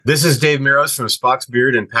This is Dave Meros from Spock's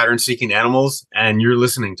Beard and Pattern Seeking Animals, and you're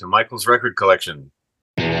listening to Michael's Record Collection.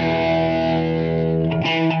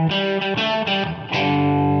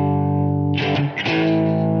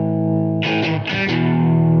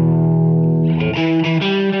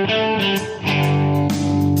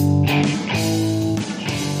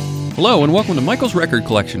 Hello, and welcome to Michael's Record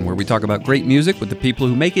Collection, where we talk about great music with the people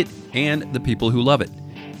who make it and the people who love it.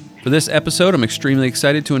 For this episode, I'm extremely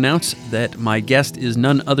excited to announce that my guest is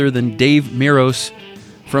none other than Dave Meros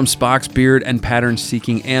from Spock's Beard and Pattern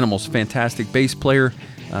Seeking Animals. Fantastic bass player,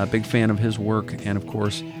 big fan of his work, and of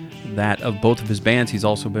course, that of both of his bands. He's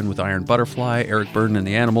also been with Iron Butterfly, Eric Burden and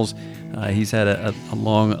the Animals. He's had a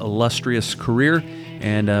long, illustrious career,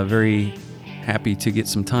 and very happy to get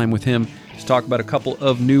some time with him to talk about a couple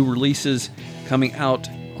of new releases coming out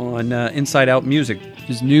on Inside Out Music.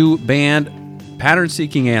 His new band, Pattern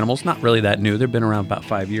Seeking Animals, not really that new. They've been around about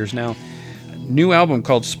 5 years now. New album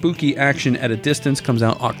called Spooky Action at a Distance comes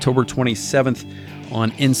out October 27th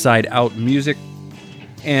on Inside Out Music.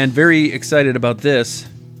 And very excited about this.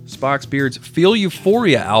 Spock's Beard's Feel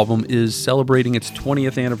Euphoria album is celebrating its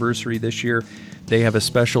 20th anniversary this year. They have a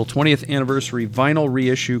special 20th anniversary vinyl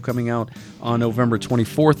reissue coming out on November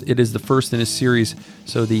 24th. It is the first in a series,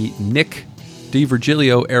 so the Nick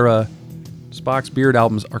DiVirgilio era Spock's Beard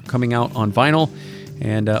albums are coming out on vinyl,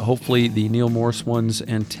 and hopefully the Neil Morse ones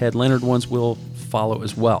and Ted Leonard ones will follow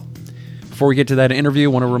as well. Before we get to that interview,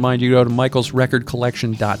 I want to remind you to go to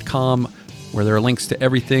michaelsrecordcollection.com, where there are links to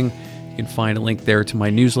everything. You can find a link there to my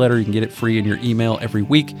newsletter. You can get it free in your email every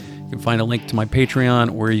week. You can find a link to my Patreon,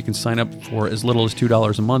 where you can sign up for as little as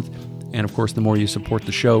 $2 a month. And of course, the more you support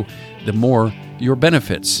the show, the more your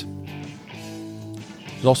benefits.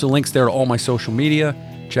 There's also links there to all my social media.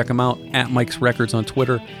 Check them out at Mike's Records on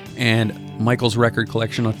Twitter and Michael's Record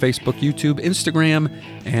Collection on Facebook, YouTube, Instagram,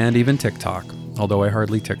 and even TikTok, although I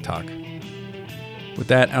hardly TikTok. With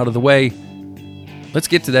that out of the way, let's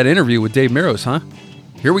get to that interview with Dave Meros, huh?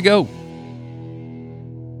 Here we go.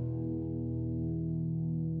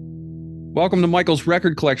 Welcome to Michael's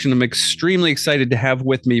Record Collection. I'm extremely excited to have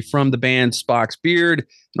with me from the band Spock's Beard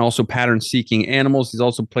and also Pattern Seeking Animals. He's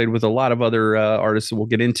also played with a lot of other artists that we'll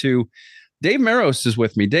get into. Dave Meros is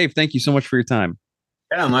with me. Dave, thank you so much for your time.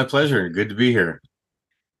 Yeah, my pleasure. Good to be here.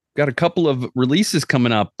 Got a couple of releases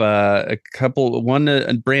coming up. One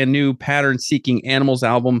a brand new Pattern Seeking Animals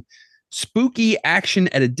album, Spooky Action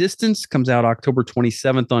at a Distance, comes out October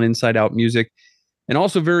 27th on Inside Out Music. And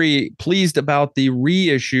also very pleased about the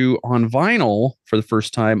reissue on vinyl for the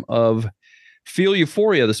first time of Feel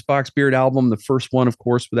Euphoria, the Spock's Beard album, the first one, of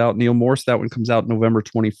course, without Neil Morse. That one comes out November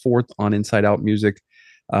 24th on Inside Out Music.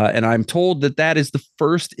 And I'm told that that is the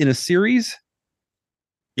first in a series.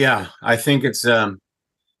 Yeah, I think it's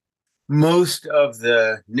most of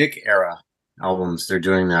the Nick era albums, they're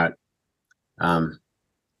doing that,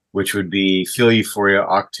 which would be Feel Euphoria,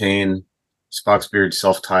 Octane, Spock's Beard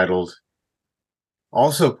self-titled.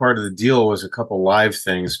 Also, part of the deal was a couple live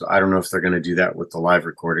things. But I don't know if they're going to do that with the live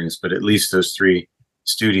recordings, but at least those three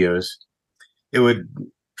studios. It would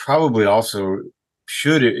probably also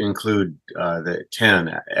should include the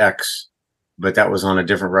 10X, but that was on a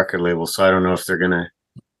different record label. So I don't know if they're going to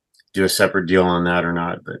do a separate deal on that or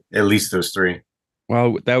not, but at least those three.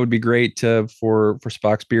 Well, that would be great for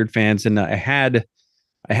Spock's Beard fans. And I had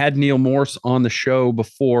Neil Morse on the show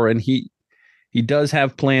before, and he does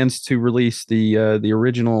have plans to release the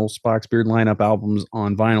original Spock's Beard lineup albums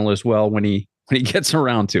on vinyl as well when he gets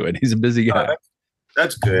around to it. He's a busy guy.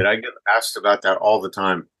 That's good. I get asked about that all the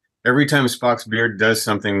time. Every time Spock's Beard does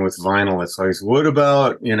something with vinyl, it's always, what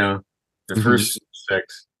about, the first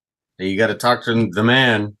six? You got to talk to the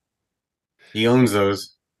man. He owns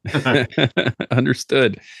those.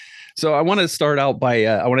 Understood. So I want to start out by,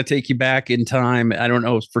 I want to take you back in time. I don't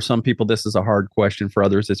know, for some people, this is a hard question. For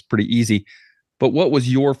others, it's pretty easy. But what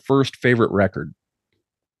was your first favorite record?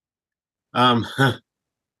 Well,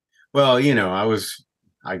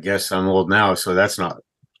 I guess I'm old now, so that's not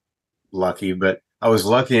lucky, but I was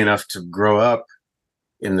lucky enough to grow up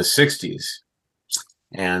in the 60s.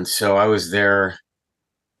 And so I was there,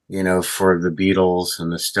 for the Beatles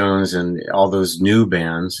and the Stones and all those new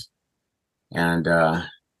bands. And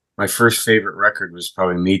my first favorite record was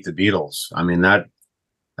probably Meet the Beatles. I mean, I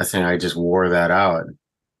think I just wore that out.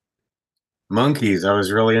 Monkeys, I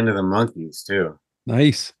was really into the Monkeys too.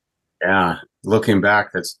 Nice. Yeah. Looking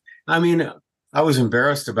back, I was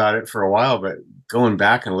embarrassed about it for a while, but going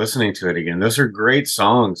back and listening to it again, those are great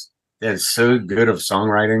songs. They had so good of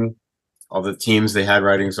songwriting, all the teams they had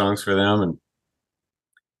writing songs for them,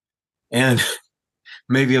 and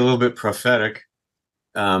maybe a little bit prophetic.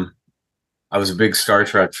 I was a big Star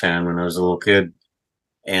Trek fan when I was a little kid,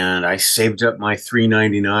 and I saved up my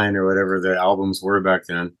 3.99 or whatever the albums were back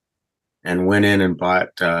then, and went in and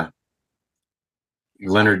bought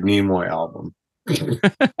Leonard Nimoy album.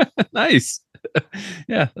 Nice.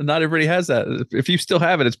 Yeah, not everybody has that. If you still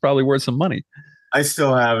have it, it's probably worth some money. I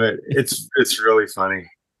still have it. It's really funny.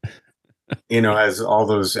 As all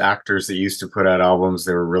those actors that used to put out albums,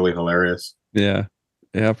 they were really hilarious. Yeah,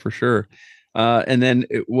 yeah, for sure. And then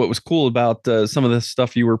what was cool about some of the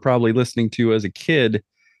stuff you were probably listening to as a kid,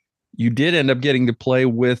 you did end up getting to play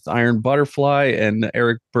with Iron Butterfly and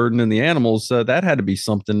Eric Burden and the Animals. That had to be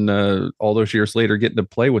something all those years later, getting to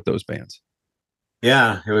play with those bands.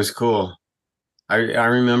 Yeah, it was cool. I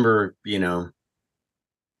remember,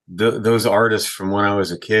 those artists from when I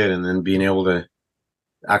was a kid, and then being able to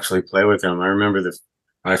actually play with them. I remember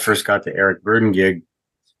when I first got the Eric Burden gig,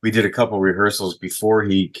 we did a couple rehearsals before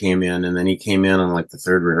he came in, and then he came in on like the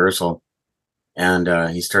third rehearsal, and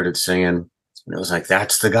he started singing, and it was like,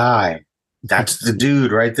 that's the guy, that's the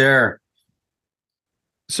dude right there.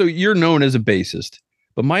 So you're known as a bassist,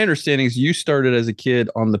 but my understanding is you started as a kid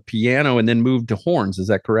on the piano and then moved to horns. Is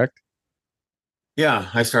that correct? Yeah,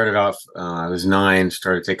 I started off, I was 9,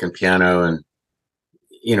 started taking piano and,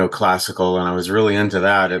 classical, and I was really into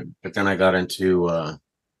that. But then I got into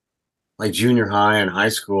like junior high and high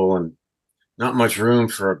school, and not much room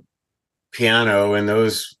for piano in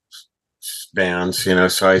those bands,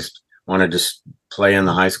 so I wanted to play in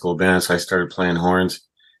the high school band. So I started playing horns,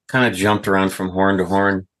 kind of jumped around from horn to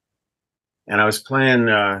horn. And I was playing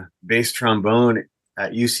bass trombone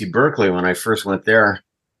at UC Berkeley when I first went there.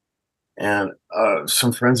 And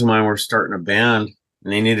some friends of mine were starting a band,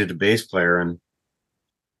 and they needed a bass player.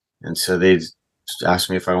 And so they just asked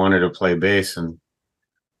me if I wanted to play bass, and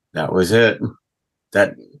that was it.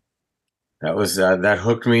 That was that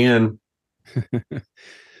hooked me in.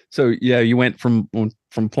 So yeah, you went from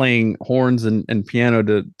playing horns and piano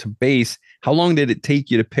to bass. How long did it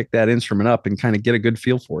take you to pick that instrument up and kind of get a good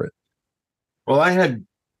feel for it? Well, I had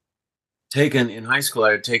taken in high school,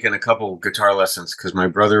 I had taken a couple guitar lessons because my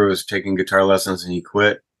brother was taking guitar lessons and he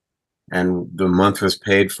quit, and the month was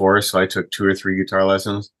paid for. So I took 2 or 3 guitar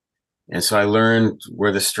lessons. And so I learned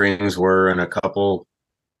where the strings were and a couple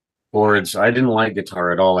chords. I didn't like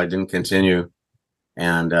guitar at all. I didn't continue.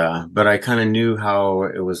 And, but I kind of knew how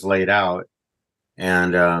it was laid out.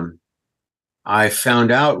 And, I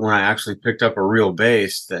found out when I actually picked up a real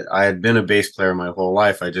bass that I had been a bass player my whole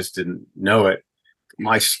life. I just didn't know it.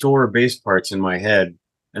 I store bass parts in my head,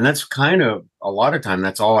 and that's kind of a lot of time.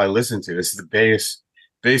 That's all I listen to is the bass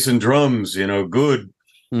and drums, good.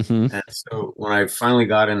 Mm-hmm. And so when I finally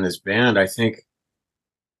got in this band, I think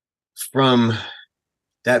from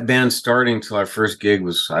that band starting till our first gig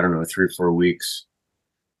was, I don't know, 3 or 4 weeks.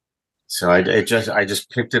 So I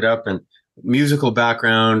just picked it up, and musical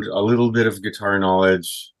background, a little bit of guitar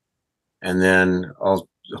knowledge, and then a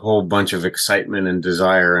whole bunch of excitement and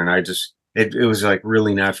desire. And it was like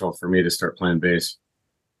really natural for me to start playing bass.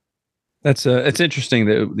 That's it's interesting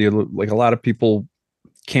that like a lot of people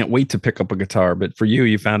can't wait to pick up a guitar, but for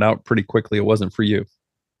you found out pretty quickly it wasn't for you.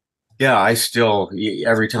 Yeah, I still,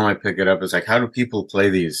 every time I pick it up, it's like, how do people play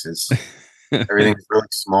these? It's everything's really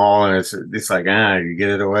small, and it's like, you get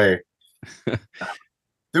it away.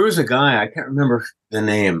 There was a guy, I can't remember the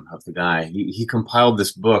name of the guy. He compiled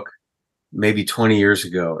this book maybe 20 years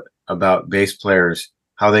ago about bass players,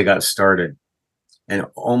 how they got started. And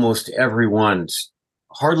almost everyone,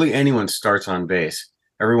 hardly anyone starts on bass.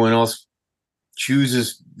 Everyone else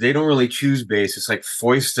they don't really choose bass. It's like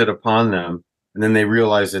foisted upon them. And then they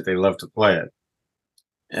realize that they love to play it.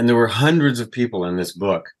 And there were hundreds of people in this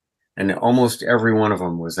book, and almost every one of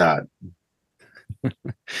them was that.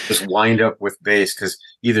 Just wind up with bass because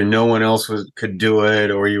either no one else could do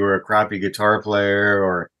it, or you were a crappy guitar player,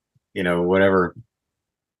 or whatever.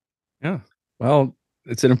 Yeah, well,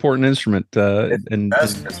 it's an important instrument, and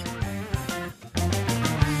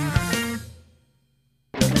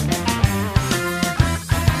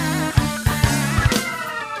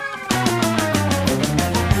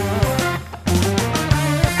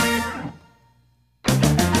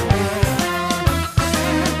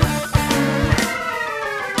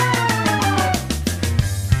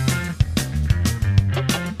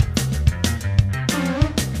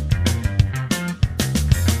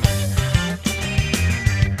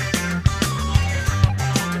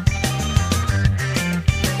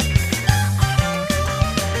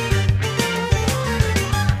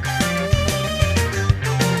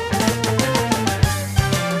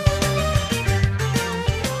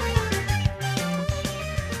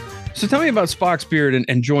So tell me about Spock's Beard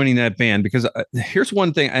and joining that band, because here's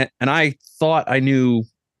one thing, I thought I knew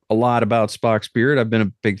a lot about Spock's Beard. I've been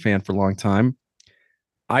a big fan for a long time.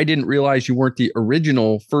 I didn't realize you weren't the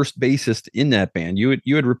original first bassist in that band.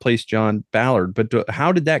 You had replaced John Ballard, but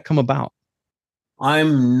how did that come about?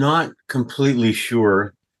 I'm not completely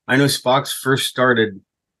sure. I know Spock's first started,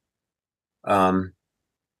 um,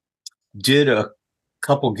 did a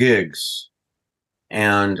couple gigs,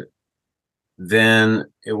 and then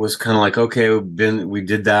it was kind of like, okay, we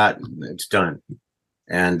did that, it's done.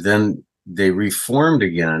 And then they reformed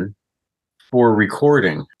again for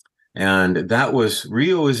recording. And that was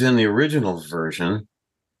Rio was in the original version.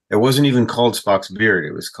 It wasn't even called Spock's Beard.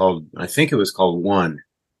 It was called, I think it was called One.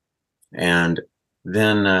 And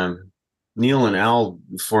then Neil and Al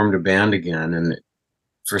formed a band again. And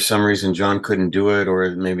for some reason, John couldn't do it,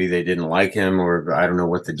 or maybe they didn't like him, or I don't know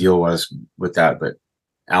what the deal was with that. But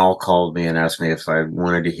Al called me and asked me if I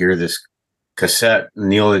wanted to hear this cassette.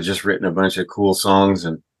 Neil had just written a bunch of cool songs.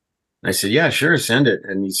 And I said, yeah, sure, send it.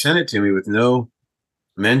 And he sent it to me with no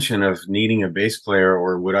mention of needing a bass player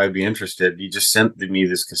or would I be interested. He just sent me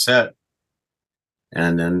this cassette.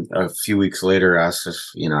 And then a few weeks later asked if,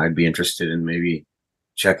 I'd be interested in maybe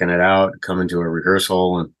checking it out, coming to a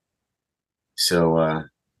rehearsal. And so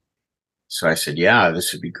I said, yeah,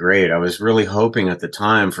 this would be great. I was really hoping at the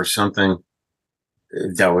time for something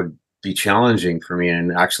that would be challenging for me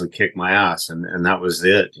and actually kick my ass. And that was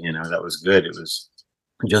it. That was good. It was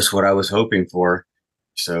just what I was hoping for.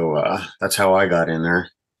 So that's how I got in there.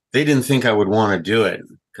 They didn't think I would want to do it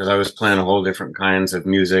because I was playing a whole different kinds of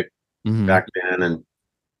music back then,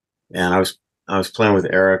 and I was playing with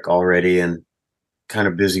Eric already and kind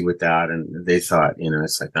of busy with that. And they thought,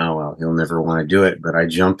 it's like, oh well, he'll never want to do it. But I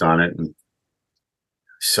jumped on it, and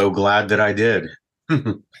so glad that I did.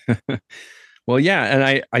 Well, yeah,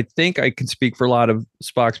 and I think I can speak for a lot of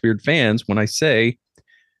Spock's Beard fans when I say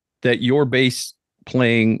that your bass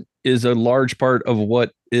playing is a large part of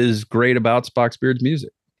what is great about Spock's Beard's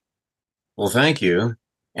music. Well, thank you.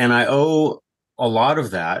 And I owe a lot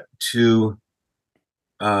of that to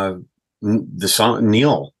the song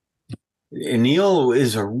Neil. And Neil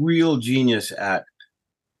is a real genius at,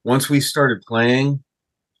 once we started playing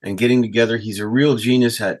and getting together, he's a real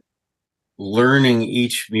genius at learning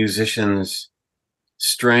each musician's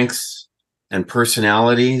strengths and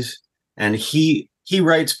personalities. And he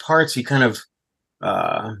writes parts. He kind of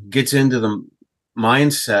gets into the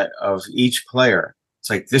mindset of each player.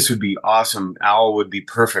 It's like, this would be awesome. Al would be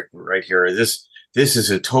perfect right here. This is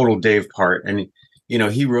a total Dave part. And,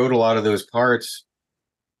 he wrote a lot of those parts.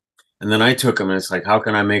 And then I took them and it's like, how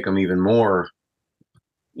can I make them even more,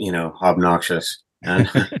 obnoxious? And,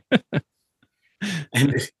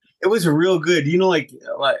 and it was a real good, like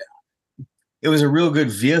it was a real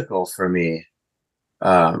good vehicle for me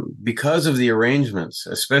because of the arrangements,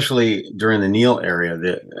 especially during the Neil era.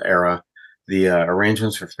 The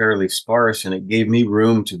arrangements were fairly sparse, and it gave me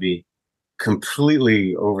room to be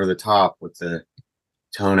completely over the top with the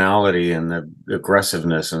tonality and the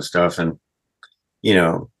aggressiveness and stuff. And,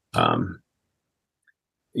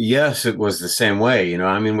 yes, it was the same way,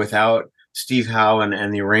 without Steve Howe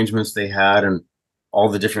and the arrangements they had and all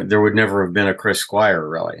the different, there would never have been a Chris Squire,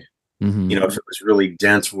 really. If it was really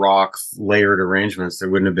dense rock layered arrangements, there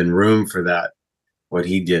wouldn't have been room for that, what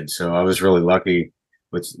he did. So I was really lucky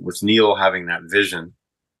with Neil having that vision.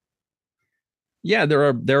 Yeah, there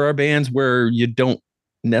are bands where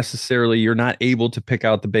you're not able to pick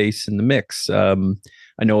out the bass in the mix. I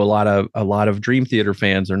know a lot of Dream Theater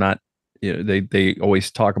fans are not, they always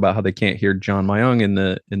talk about how they can't hear John Mayung in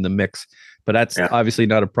the mix, but that's obviously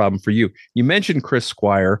not a problem for you. You mentioned Chris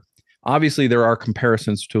Squire. Obviously, there are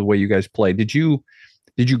comparisons to the way you guys play. Did you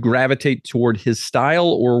gravitate toward his style,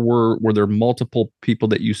 or were there multiple people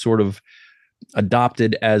that you sort of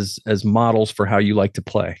adopted as models for how you like to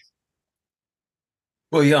play?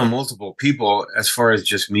 Well, yeah, multiple people. As far as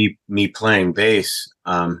just me playing bass,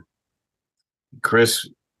 Chris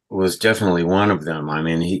was definitely one of them. I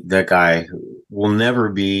mean, that guy will never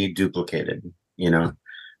be duplicated,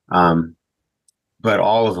 but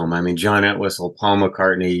all of them. I mean, John Entwistle, Paul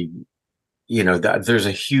McCartney, there's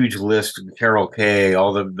a huge list. Carol Kay,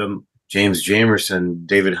 all the James Jamerson,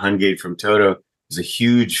 David Hungate from Toto is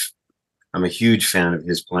I'm a huge fan of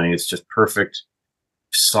his playing. It's just perfect,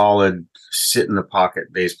 solid, sit in the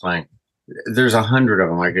pocket bass playing. There's 100 of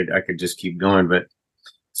them. I could just keep going. But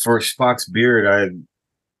for Spock's Beard,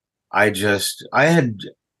 I had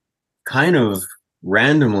kind of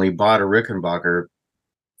randomly bought a Rickenbacker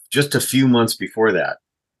just a few months before that.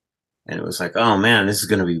 And it was like, oh man, this is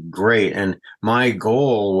going to be great. And my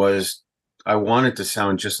goal was I wanted to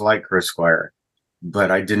sound just like Chris Squire, but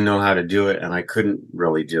I didn't know how to do it and I couldn't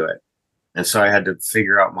really do it. And so I had to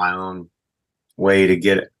figure out my own way to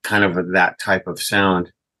get kind of that type of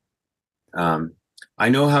sound. I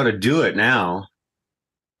know how to do it now,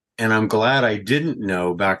 and I'm glad I didn't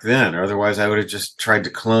know back then. Otherwise, I would have just tried to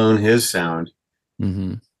clone his sound.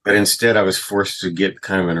 Mm-hmm. But instead, I was forced to get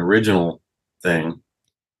kind of an original thing.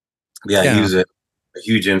 Yeah, he Yeah. was a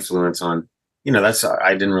huge influence on, that's,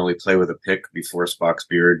 I didn't really play with a pick before Spock's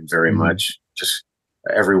Beard very Mm-hmm. much. Just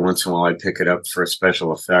every once in a while, I'd pick it up for a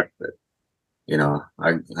special effect. But,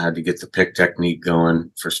 I had to get the pick technique going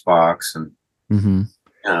for Spock's. And Mm-hmm.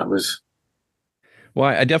 yeah, it was, Well,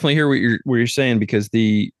 I definitely hear what you're saying, because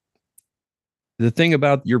the thing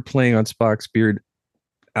about your playing on Spock's Beard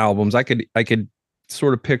albums, I could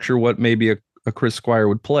sort of picture what maybe a Chris Squire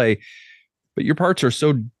would play, but your parts are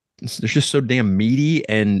they're just so damn meaty,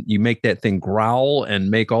 and you make that thing growl and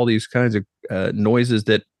make all these kinds of noises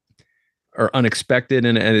that are unexpected,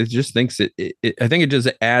 and it just thinks I think it just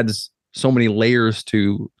adds so many layers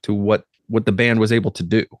to what the band was able to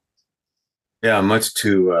do. yeah, much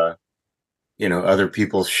to, other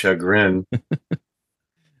people's chagrin.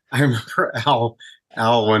 I remember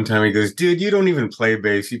Al one time, he goes, dude, you don't even play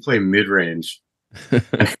bass. You play mid range.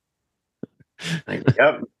 Like,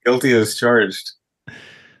 yep, guilty as charged.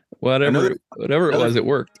 Whatever Another, it another was, it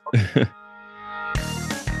worked.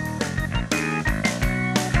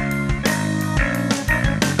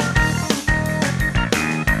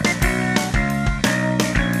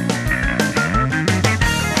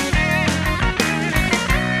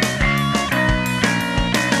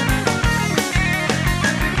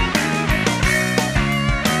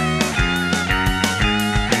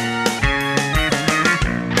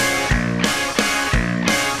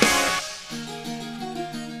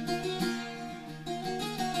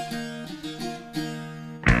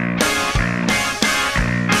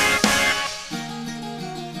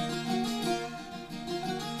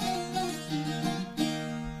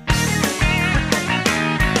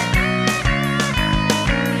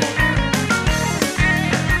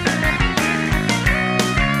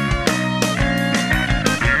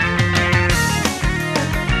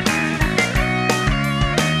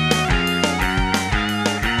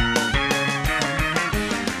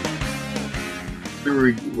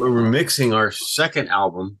 we were mixing our second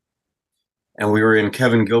album, and we were in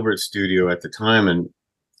Kevin Gilbert's studio at the time. And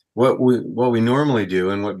what we normally do,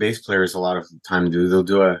 and what bass players a lot of the time do, they'll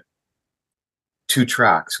do two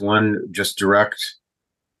tracks, one just direct,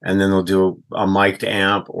 and then they'll do a mic'd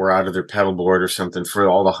amp or out of their pedal board or something for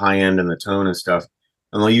all the high end and the tone and stuff.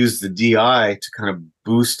 And they'll use the DI to kind of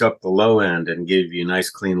boost up the low end and give you a nice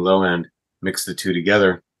clean low end, mix the two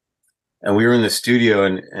together. And we were in the studio,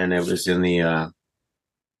 and it was in the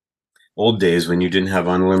old days when you didn't have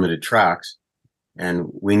unlimited tracks, and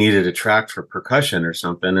we needed a track for percussion or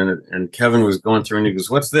something. And Kevin was going through, and he goes,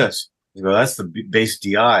 "What's this?" You go, "That's the bass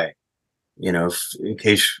DI, in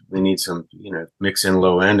case we need some, mix in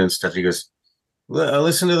low end and stuff." He goes,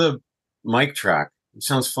 "Listen to the mic track. It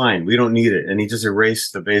sounds fine. We don't need it." And he just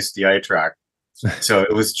erased the bass DI track. So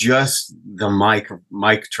it was just the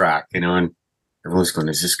mic track, and everyone's going,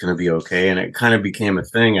 "Is this going to be okay?" And it kind of became a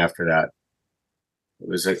thing after that. It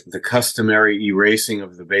was the customary erasing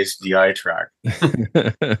of the bass DI track.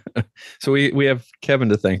 So we have Kevin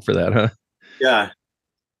to thank for that, huh? Yeah.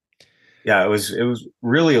 Yeah, it was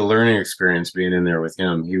really a learning experience being in there with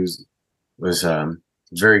him. He was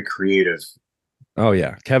very creative. Oh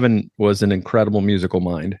yeah, Kevin was an incredible musical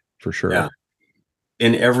mind for sure. Yeah,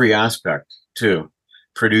 in every aspect too,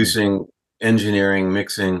 producing, engineering,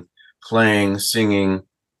 mixing, playing, singing.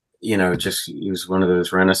 Just he was one of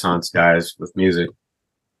those Renaissance guys with music.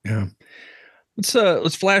 Yeah.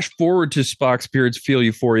 Let's flash forward to Spock's Beard's Feel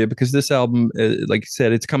Euphoria, because this album, like you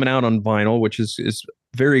said, it's coming out on vinyl, which is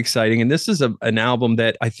very exciting. And this is an album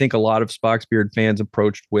that I think a lot of Spock's Beard fans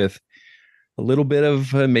approached with a little bit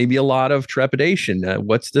of maybe a lot of trepidation.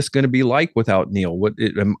 What's this going to be like without Neil?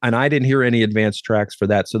 And I didn't hear any advanced tracks for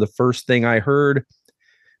that. So the first thing I heard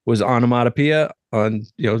was Onomatopoeia on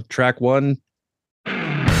track 1.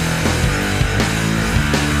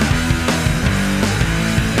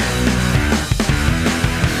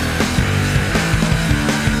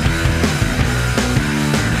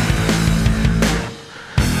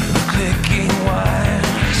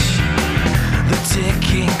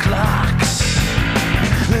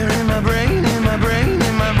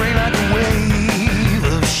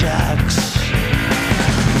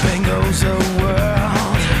 Bangos a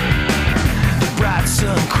world, the bright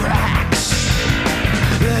sun cracks.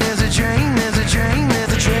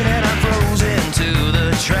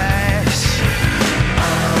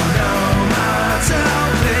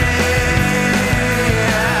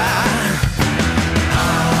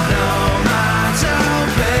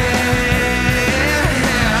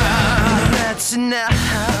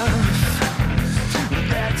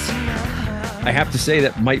 I have to say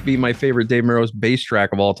that might be my favorite Dave Meros bass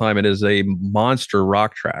track of all time. It is a monster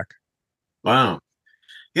rock track. Wow.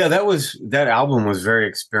 Yeah, that album was very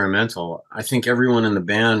experimental. I think everyone in the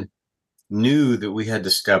band knew that we had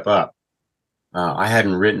to step up. I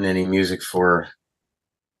hadn't written any music for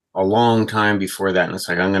a long time before that, and it's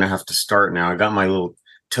like I'm going to have to start now. I got my little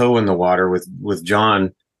toe in the water with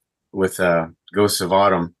John with Ghosts of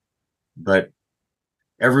Autumn, but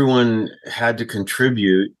everyone had to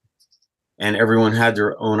contribute, and everyone had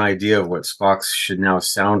their own idea of what Spock should now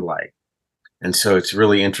sound like. And so it's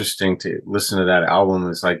really interesting to listen to that album.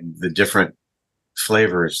 It's like the different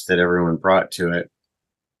flavors that everyone brought to it.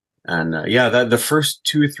 And yeah, the first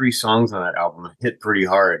 2 or 3 songs on that album hit pretty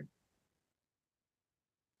hard.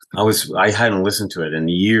 I hadn't listened to it in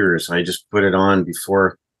years. I just put it on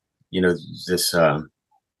before, this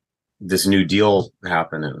this new deal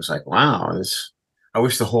happened. It was like, wow, I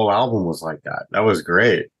wish the whole album was like that. That was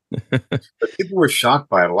great. But people were shocked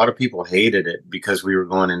by it. A lot of people hated it because we were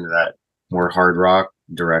going into that more hard rock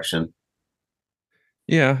direction.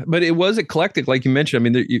 Yeah, but it was eclectic, like you mentioned. I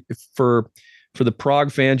mean, for the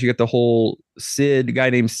prog fans, you got the whole guy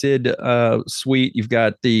named Sid suite. You've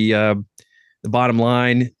got the Bottom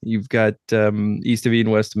Line. You've got East of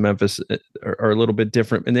Eden, West of Memphis are a little bit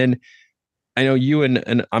different. And then I know you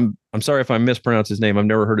and I'm sorry if I mispronounce his name. I've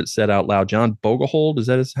never heard it said out loud. John Bogelhold, is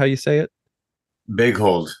that how you say it? Big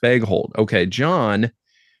Hold. Baghold. Okay, John,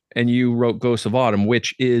 and you wrote Ghosts of Autumn,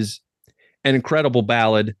 which is an incredible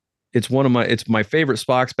ballad. It's my favorite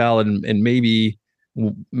Spock's ballad, and maybe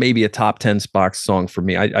a top 10 Spock song for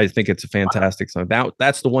me. I think it's a fantastic song.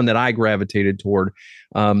 That's the one that I gravitated toward.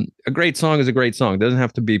 A great song is a great song. It doesn't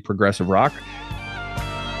have to be progressive rock.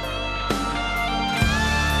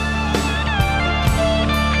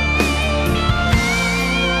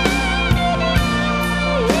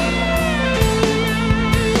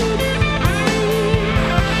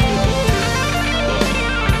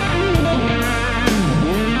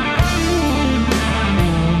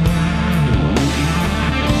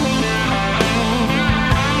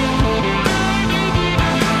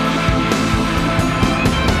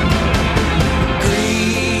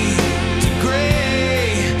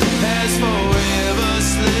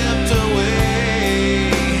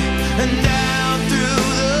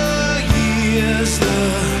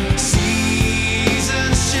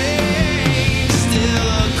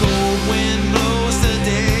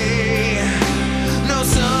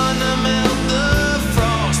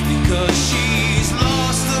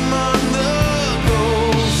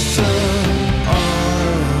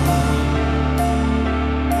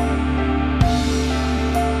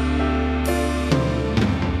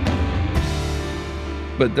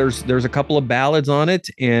 But there's a couple of ballads on it,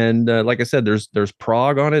 and like I said, there's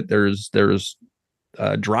prog on it. There's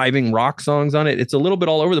driving rock songs on it. It's a little bit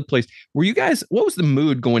all over the place. Were you guys? What was the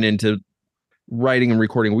mood going into writing and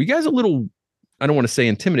recording? Were you guys a little? I don't want to say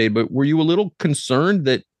intimidated, but were you a little concerned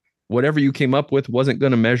that whatever you came up with wasn't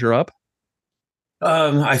going to measure up?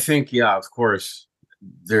 I think, yeah, of course,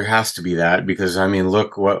 there has to be that because I mean,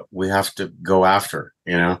 look what we have to go after,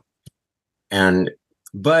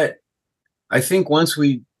 but I think once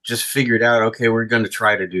we just figured out, okay, we're going to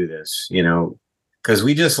try to do this, because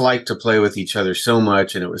we just like to play with each other so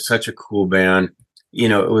much. And it was such a cool band.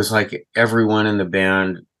 It was like everyone in the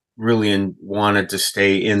band really wanted to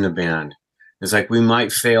stay in the band. It's like we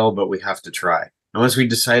might fail, but we have to try. And once we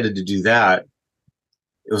decided to do that,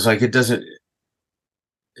 it was like,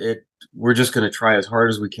 we're just going to try as hard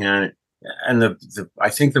as we can. And I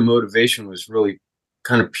think the motivation was really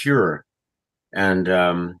kind of pure.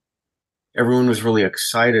 And, everyone was really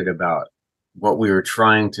excited about what we were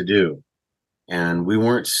trying to do. And we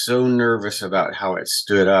weren't so nervous about how it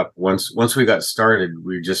stood up. Once we got started,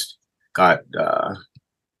 we just got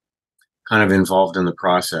kind of involved in the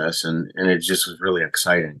process, and it just was really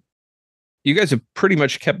exciting. You guys have pretty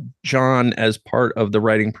much kept John as part of the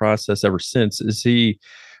writing process ever since. Is he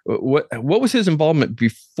what was his involvement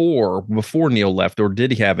before Neil left, or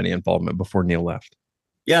did he have any involvement before Neil left?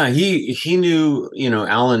 Yeah, he knew,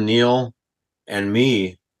 Alan, Neil, and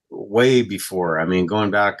me way before. I mean, going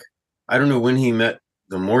back, I don't know when he met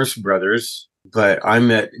the Morse brothers, but I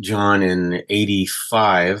met John in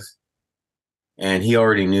 '85, and he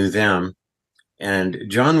already knew them. And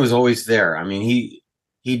John was always there. I mean,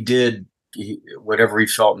 he did whatever he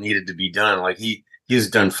felt needed to be done. Like he has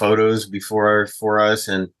done photos before for us,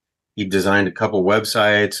 and he designed a couple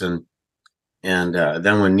websites, and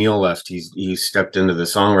then when Neil left, he stepped into the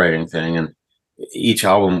songwriting thing, and each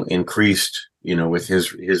album increased, with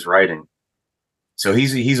his writing. So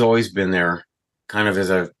he's always been there, kind of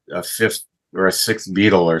as a fifth or a sixth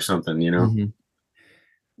Beatle or something,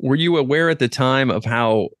 Mm-hmm. Were you aware at the time of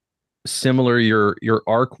how similar your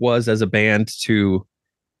arc was as a band to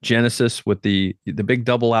Genesis with the big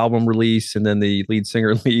double album release, and then the lead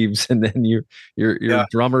singer leaves, and then your Yeah,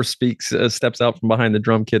 drummer speaks steps out from behind the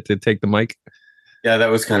drum kit to take the mic? yeah, that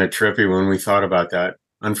was kind of trippy when we thought about that.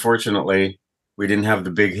 Unfortunately, we didn't have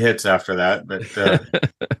the big hits after that, but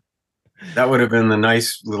that would have been the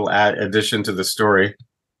nice little addition to the story.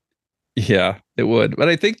 Yeah, it would. But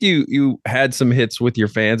I think you had some hits with your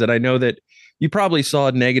fans, and I know that you probably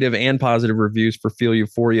saw negative and positive reviews for Feel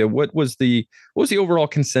Euphoria. What was the overall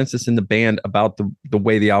consensus in the band about the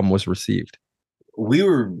way the album was received? We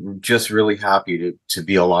were just really happy to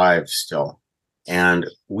be alive still, and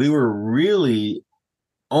we were really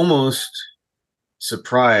almost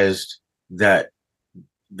surprised that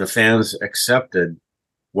the fans accepted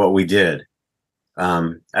what we did,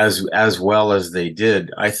 as well as they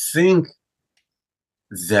did. I think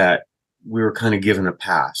that we were kind of given a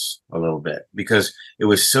pass a little bit because it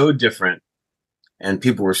was so different and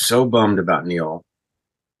people were so bummed about Neil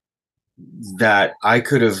that I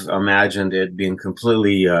could have imagined it being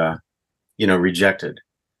completely, rejected.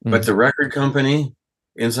 But Mm. the record company,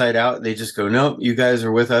 Inside Out, they just go, nope, you guys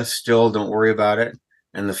are with us still. Don't worry about it.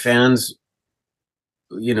 And the fans,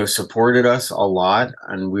 supported us a lot,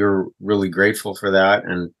 and we were really grateful for that.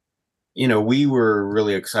 And we were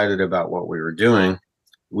really excited about what we were doing.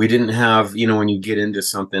 We didn't have, when you get into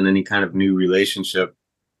something, any kind of new relationship,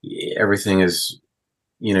 everything is,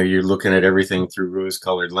 you're looking at everything through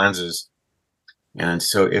rose-colored lenses. And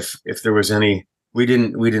so if there was any, we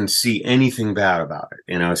didn't see anything bad about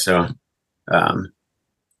it. So um,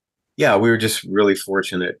 yeah, we were just really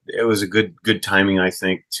fortunate. It was a good timing, I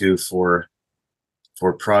think, too, for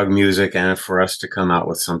prog music and for us to come out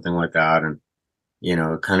with something like that. And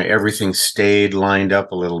kind of everything stayed lined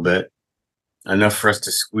up a little bit, enough for us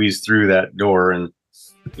to squeeze through that door and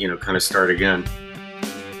kind of start again.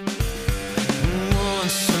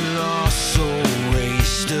 Once a lost soul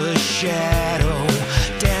raced a shadow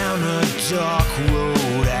down a dark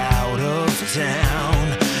road out of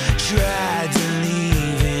town, tried to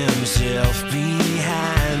leave himself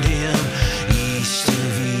behind him, east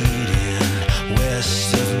of Eden,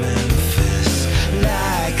 west of Memphis,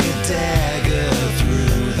 like a dagger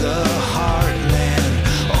through the heartland,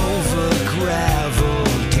 over gravel,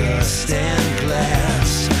 dust and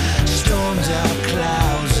glass, stormed out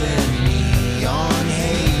clouds and neon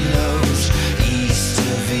halos, east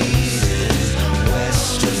of Eden,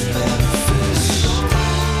 west of Memphis.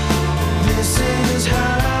 This is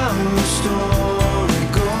how the story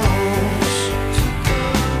goes.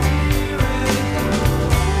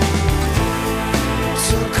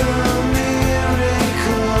 Took a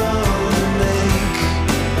miracle to make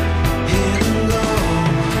him go.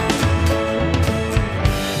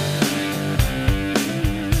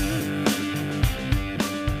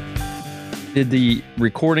 Did the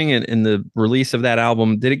recording and the release of that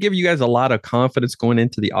album, did it give you guys a lot of confidence going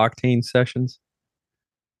into the Octane sessions?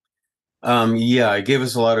 Yeah, it gave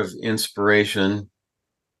us a lot of inspiration,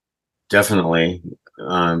 definitely.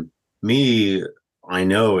 Me, I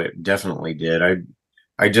know it definitely did.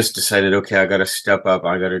 I just decided, okay, I got to step up.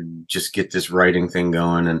 I got to just get this writing thing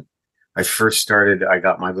going. And I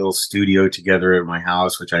got my little studio together at my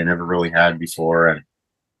house, which I never really had before.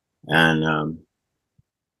 And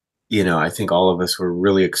I think all of us were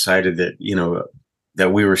really excited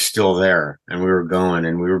that we were still there and we were going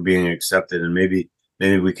and we were being accepted, and maybe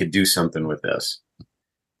we could do something with this.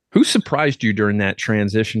 Who surprised you during that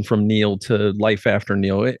transition from Neil to Life After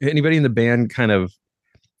Neil? Anybody in the band kind of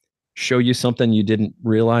show you something you didn't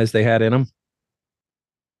realize they had in them?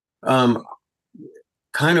 Um,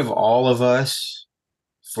 Kind of all of us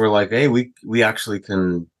for like, hey, we actually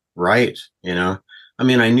can write, I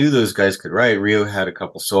mean, I knew those guys could write. Rio had a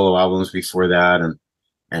couple solo albums before that,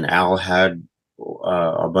 and Al had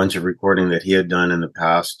a bunch of recording that he had done in the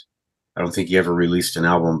past. I don't think he ever released an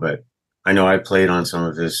album, but I know I played on some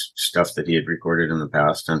of his stuff that he had recorded in the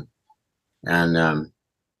past. And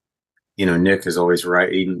Nick is always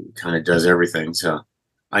writing, kind of does everything. So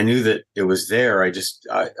I knew that it was there. I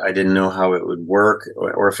didn't know how it would work,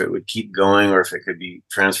 or if it would keep going, or if it could be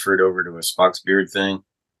transferred over to a Spock's Beard thing.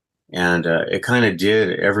 And it kind of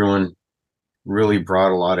did. Everyone really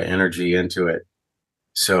brought a lot of energy into it.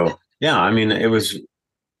 So yeah, I mean, it was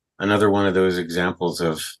another one of those examples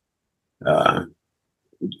of uh,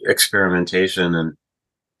 experimentation and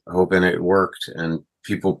hoping it worked, and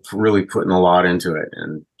people really putting a lot into it.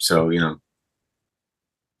 And so,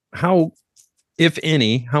 How, if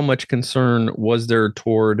any, how much concern was there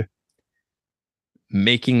toward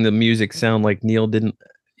making the music sound like Neil didn't,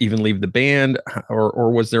 even leave the band,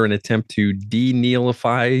 or was there an attempt to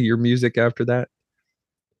de-Neilify your music after that?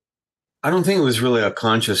 I don't think it was really a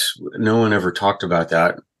conscious. No one ever talked about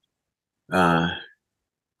that, uh,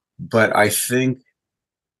 but I think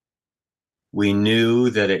we knew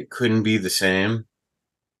that it couldn't be the same.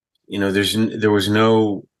 There was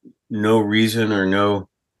no reason or no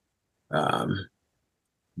um,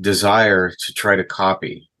 desire to try to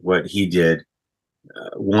copy what he did.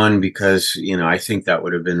 One, because I think that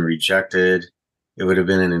would have been rejected. It would have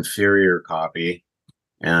been an inferior copy,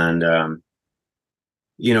 and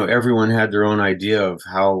everyone had their own idea of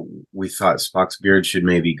how we thought Spock's beard should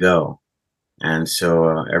maybe go, and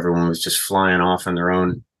so everyone was just flying off in their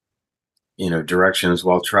own directions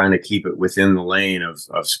while trying to keep it within the lane of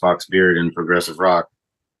Spock's beard and progressive rock.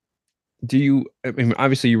 Do you? I mean,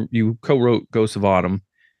 obviously, you co-wrote "Ghosts of Autumn."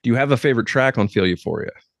 Do you have a favorite track on "Feel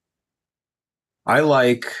Euphoria"? I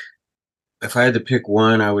like, if I had to pick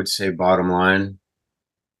one, I would say "Bottom Line."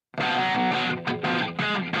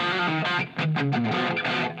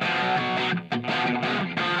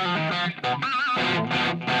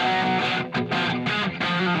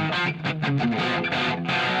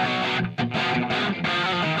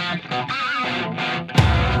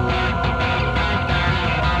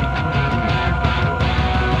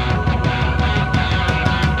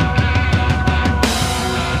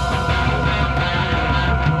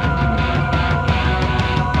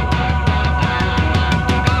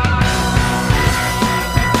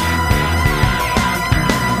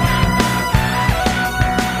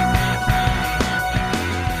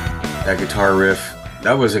 That guitar riff,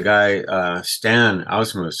 that was a guy, Stan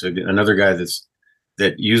Ausmus, another guy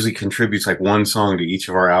that usually contributes like one song to each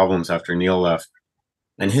of our albums after Neil left.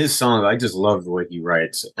 And his song, I just love the way he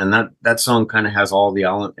writes. And that song kind of has all the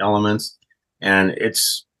elements, and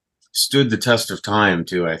it's stood the test of time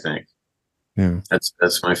too, I think. Yeah.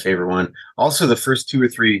 That's my favorite one. Also, the first two or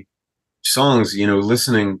three songs,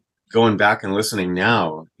 going back and listening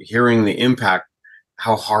now, hearing the impact,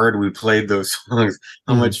 how hard we played those songs,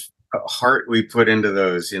 how much heart we put into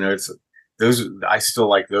those. It's those. I still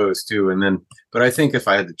like those too. But I think if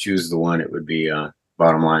I had to choose the one, it would be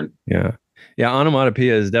Bottom Line. Yeah.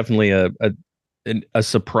 Onomatopoeia is definitely a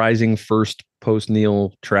surprising first post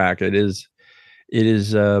Neil track. It is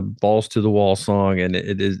balls to the wall song, and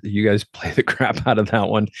it is, you guys play the crap out of that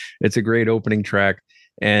one. It's a great opening track.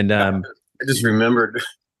 And I just remembered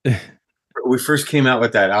we first came out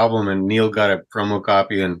with that album, and Neil got a promo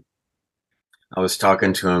copy, and I was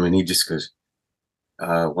talking to him, and he just goes,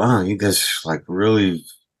 wow, you guys like really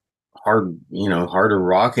harder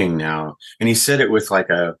rocking now. And he said it with like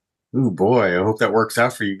ooh boy, I hope that works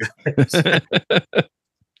out for you guys.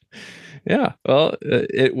 Yeah, well,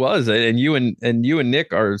 it was, and you and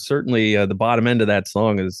Nick are certainly the bottom end of that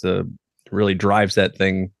song. Is really drives that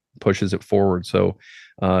thing, pushes it forward. So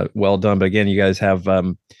well done. But again, you guys have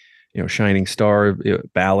Shining Star,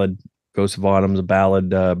 ballad, Ghost of Autumn's a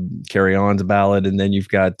ballad, Carry On's a ballad, and then you've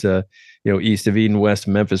got East of Eden, West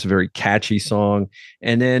of Memphis, a very catchy song.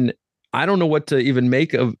 And then I don't know what to even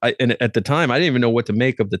make of, and at the time I didn't even know what to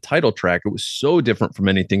make of the title track. It was so different from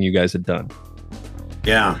anything you guys had done.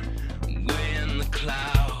 Yeah. When the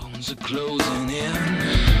clouds are closing in,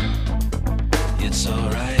 it's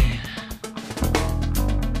alright.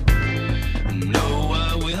 No,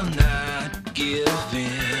 I will not give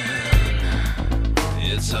in.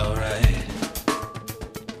 It's alright.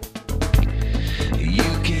 You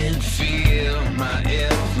can feel my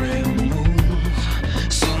every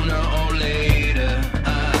move. Sooner or later,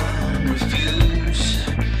 I refuse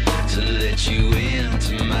to let you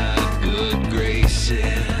into my good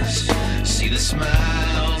graces. See the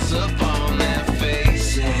smiles upon their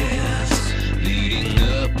faces, leading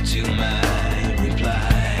up to my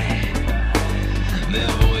reply. Their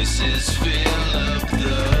voices fill up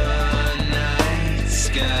the night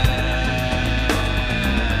sky.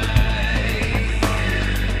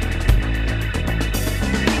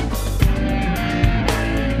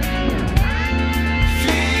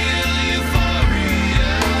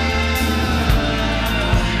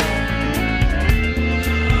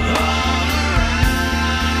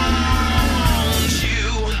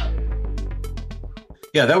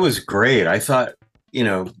 Yeah, that was great. I thought,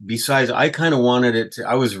 besides, I kind of wanted it to,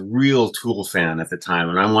 I was a real Tool fan at the time,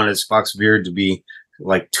 and I wanted Spock's beard to be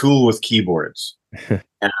like Tool with keyboards.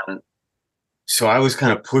 And so I was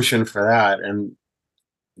kind of pushing for that. And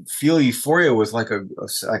Feel Euphoria was like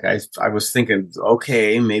I was thinking,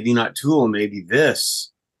 okay, maybe not Tool, maybe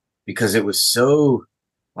this, because it was so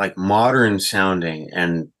like modern sounding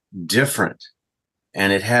and different.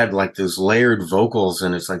 And it had like those layered vocals,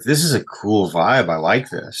 and it's like, this is a cool vibe. I like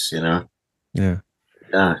this, Yeah.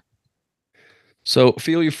 Yeah. So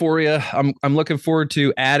Feel Euphoria. I'm looking forward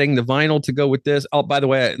to adding the vinyl to go with this. Oh, by the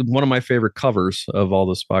way, one of my favorite covers of all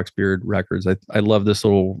the Spock's Beard records. I love this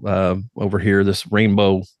little over here, this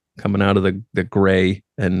rainbow coming out of the gray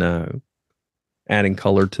and adding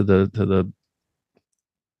color to the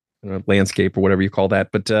landscape or whatever you call that.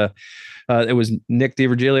 But it was Nick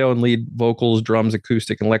DiVirgilio on lead vocals, drums,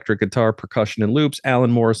 acoustic, and electric guitar, percussion, and loops. Alan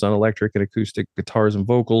Morris on electric and acoustic guitars and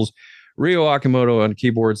vocals. Rio Akimoto on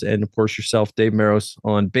keyboards, and of course yourself, Dave Meros,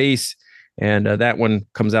 on bass. And that one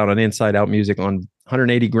comes out on Inside Out Music on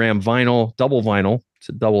 180 gram vinyl, double vinyl. It's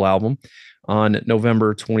a double album on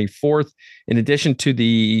November 24th. In addition to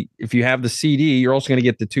if you have the CD, you're also going to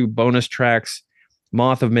get the 2 bonus tracks,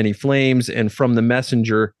 Moth of Many Flames and From the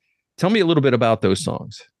Messenger. Tell me a little bit about those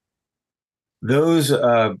songs. Those,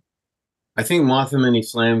 I think Moth of Many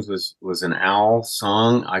Flames was an Al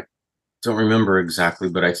song. I don't remember exactly,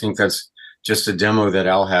 but I think that's just a demo that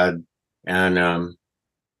Al had. And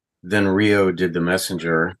then Rio did The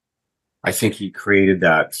Messenger. I think he created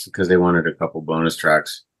that because they wanted a couple bonus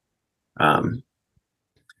tracks. I'm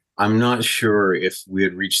not sure if we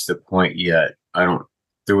had reached the point yet.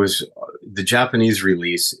 There was the Japanese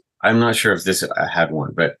release. I'm not sure if this had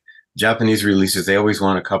one, but Japanese releases, they always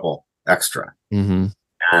want a couple extra. Mm-hmm.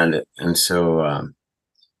 And so,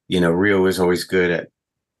 Rio was always good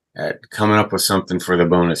at coming up with something for the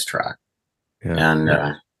bonus track. Yeah.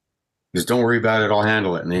 And just don't worry about it, I'll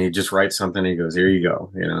handle it. And then he just writes something and he goes, here you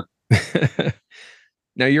go,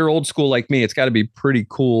 Now you're old school like me. It's got to be pretty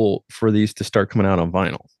cool for these to start coming out on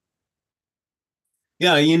vinyl.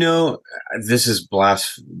 Yeah, this is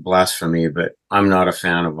blasphemy, but I'm not a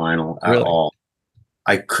fan of vinyl at all.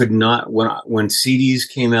 I could not, when CDs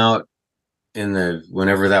came out in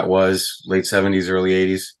whenever that was, late 70s, early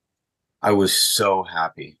 80s, I was so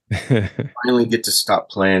happy. Finally get to stop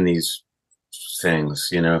playing these things,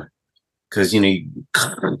 because,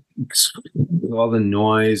 all the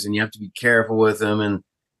noise and you have to be careful with them. And,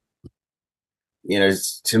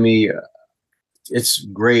 to me, it's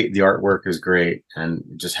great. The artwork is great. And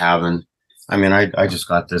just I just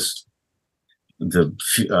got the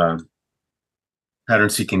Pattern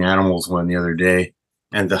Seeking Animals one the other day,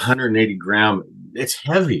 and the 180 gram, it's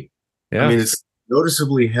heavy. Yeah. It's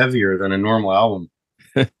noticeably heavier than a normal album.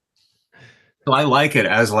 So I like it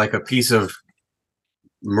as like a piece of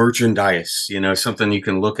merchandise, something you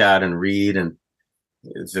can look at and read, and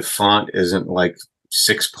the font isn't like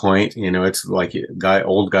 6 point, it's like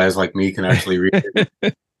old guys like me can actually read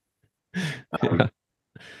it.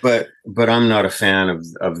 But I'm not a fan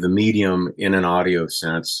of the medium in an audio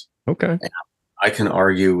sense. Okay. I can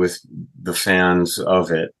argue with the fans of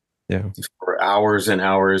it for hours and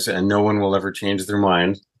hours, and no one will ever change their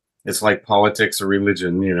mind. It's like politics or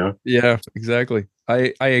religion, Yeah, exactly.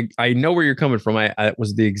 I know where you're coming from. It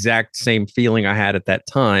was the exact same feeling I had at that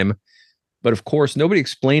time. But of course, nobody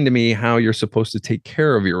explained to me how you're supposed to take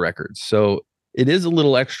care of your records. So it is a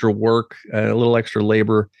little extra work, a little extra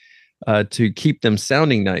labor to keep them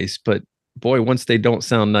sounding nice. But boy, once they don't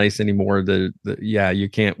sound nice anymore, you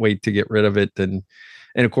can't wait to get rid of it. And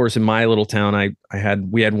of course, in my little town,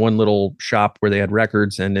 we had one little shop where they had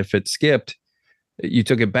records, and if it skipped, you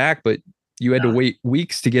took it back, but you had to wait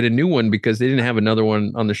weeks to get a new one because they didn't have another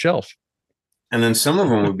one on the shelf. And then some of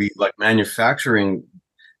them would be like manufacturing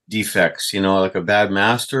defects, like a bad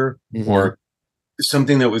master, or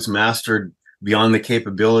something that was mastered beyond the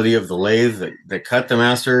capability of the lathe that cut the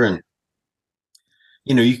master. And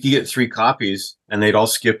you could get 3 copies and they'd all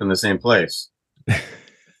skip in the same place.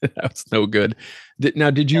 That's no good.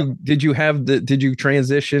 Did you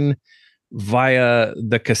transition via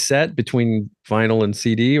the cassette between vinyl and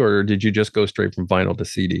CD, or did you just go straight from vinyl to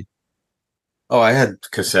CD? Oh, I had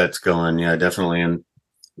cassettes going. Yeah, definitely. And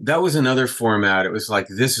that was another format. It was like,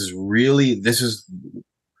 this is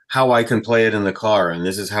how I can play it in the car, and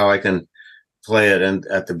this is how I can play it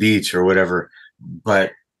at the beach or whatever.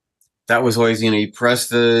 But that was always, you press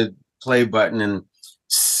the play button and,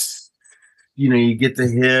 you get the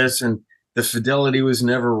hiss, and the fidelity was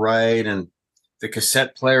never right. And the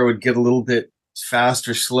cassette player would get a little bit fast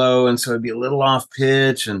or slow, and so it'd be a little off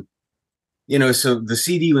pitch. And, so the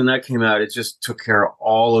CD, when that came out, it just took care of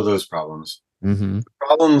all of those problems. Mm-hmm.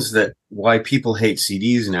 Problems that why people hate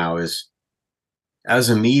CDs now is, as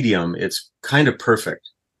a medium, it's kind of perfect,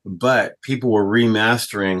 but people were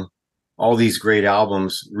remastering all these great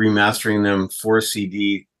albums, remastering them for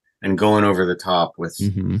CD and going over the top with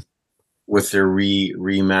their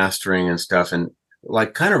remastering and stuff, and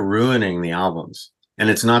like kind of ruining the albums. And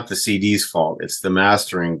it's not the CD's fault, it's the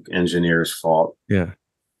mastering engineer's fault. Yeah.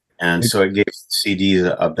 And so it gave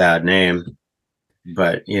CDs a bad name.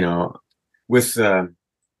 But with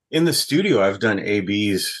in the studio, I've done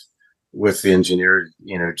ABs with the engineer,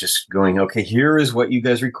 just going, okay, here is what you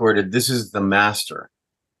guys recorded. This is the master.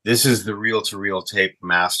 This is the reel to reel tape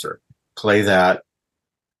master. Play that,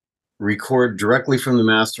 record directly from the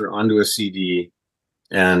master onto a CD,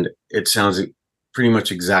 and it sounds pretty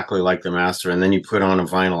much exactly like the master. And then you put on a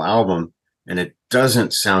vinyl album and it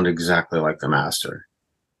doesn't sound exactly like the master.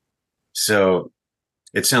 So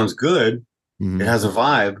it sounds good. Mhm. It has a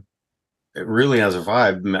vibe. It really has a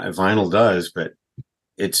vibe. Vinyl does, but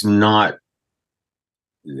it's not,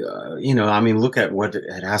 look at what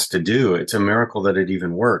it has to do. It's a miracle that it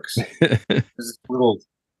even works. There's this little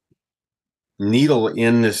needle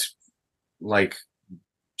in this like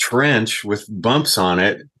trench with bumps on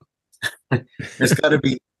it. It's got to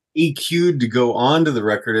be EQ'd to go onto the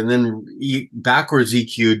record, and then backwards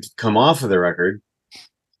EQ'd to come off of the record.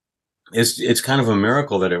 It's kind of a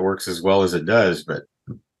miracle that it works as well as it does, but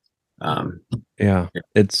yeah,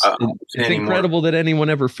 it's incredible that anyone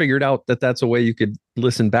ever figured out that that's a way you could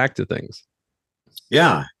listen back to things.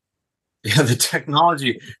 Yeah, the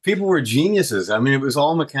technology. People were geniuses. I mean, it was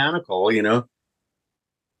all mechanical, Yeah,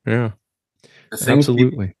 the things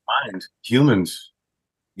absolutely. Mind humans.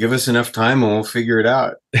 Give us enough time and we'll figure it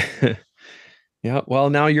out. Yeah, well,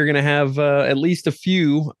 now you're going to have at least a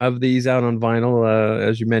few of these out on vinyl,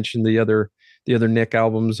 as you mentioned the other Nick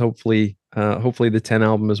albums. Hopefully the 10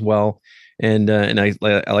 album as well. And I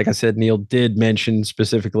like I said, Neil did mention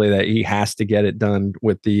specifically that he has to get it done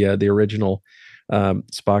with the original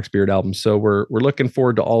Spock's Beard album. So we're looking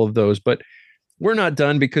forward to all of those. But we're not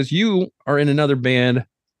done because you are in another band,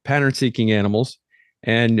 Pattern Seeking Animals,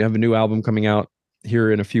 and you have a new album coming out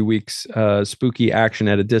here in a few weeks. Spooky Action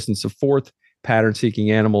at a Distance of Fourth. Pattern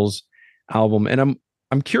Seeking Animals album. And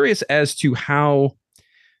I'm curious as to how,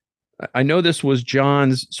 I know this was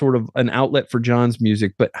John's sort of an outlet for John's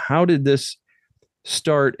music, but how did this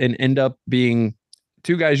start and end up being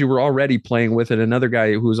two guys you were already playing with and another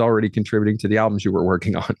guy who was already contributing to the albums you were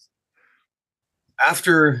working on?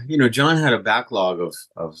 After, John had a backlog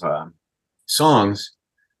of songs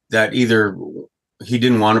that either he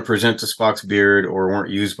didn't want to present to Spock's Beard or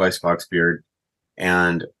weren't used by Spock's Beard.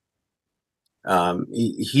 And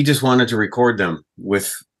he just wanted to record them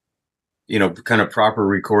with, kind of proper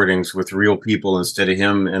recordings with real people instead of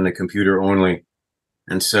him and the computer only.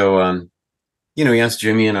 And so, he asked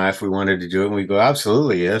Jimmy and I if we wanted to do it, and we go,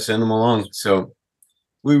 absolutely, yeah, send them along. So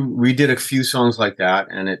we did a few songs like that,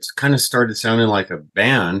 and it's kind of started sounding like a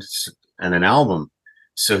band and an album.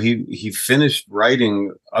 So he finished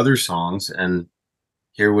writing other songs, and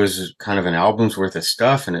here was kind of an album's worth of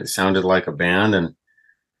stuff, and it sounded like a band.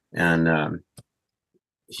 And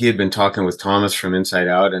he had been talking with Thomas from Inside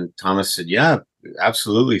Out, and Thomas said, yeah,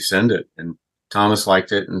 absolutely, send it. And Thomas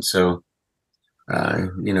liked it. And so,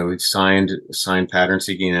 we signed Pattern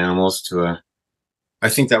Seeking Animals to I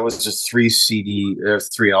think that was a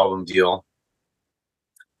 3 album deal.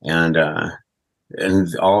 And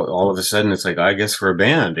all of a sudden it's like, I guess we're a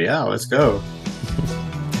band. Yeah, let's go.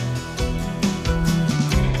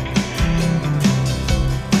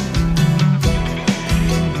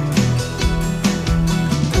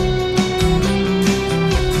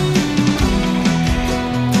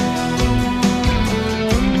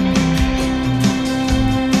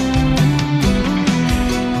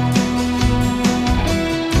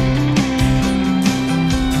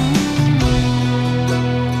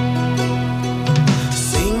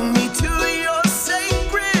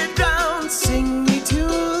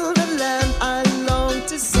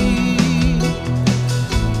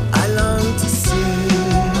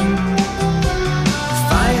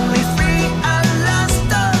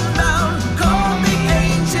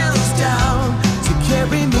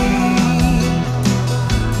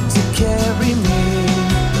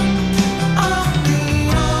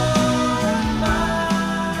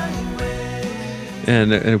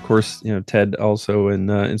 And of course, Ted also in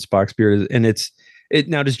Spock's Beard. And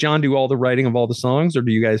now, does John do all the writing of all the songs, or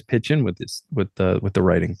do you guys pitch in with the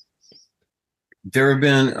writing? There have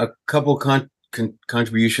been a couple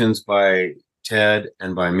contributions by Ted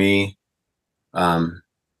and by me, but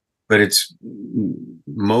it's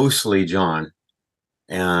mostly John.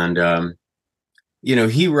 And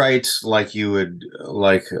he writes like you would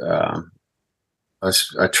like a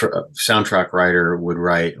soundtrack writer would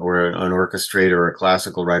write, or an orchestrator or a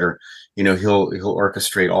classical writer. He'll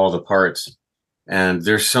orchestrate all the parts, and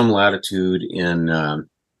there's some latitude in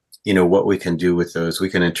what we can do with those.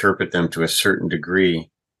 We can interpret them to a certain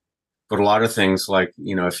degree, but a lot of things, like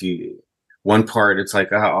if one part, it's like,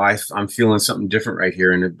 oh, I'm feeling something different right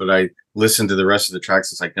here, but I listen to the rest of the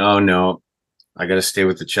tracks, it's like, no, I got to stay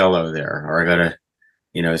with the cello there, or I got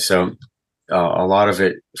to, so A lot of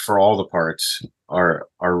it for all the parts are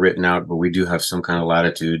written out, but we do have some kind of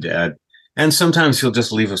latitude to add. And sometimes he'll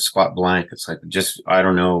just leave a spot blank. It's like, just, I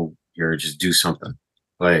don't know, here, just do something,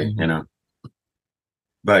 play, Mhm.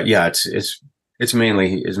 But yeah, it's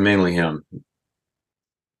mainly him.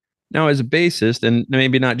 Now, as a bassist, and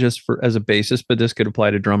maybe not just for as a bassist, but this could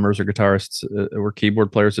apply to drummers or guitarists or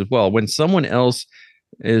keyboard players as well. When someone else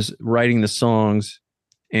is writing the songs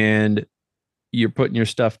and you're putting your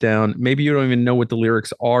stuff down, maybe you don't even know what the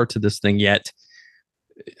lyrics are to this thing yet.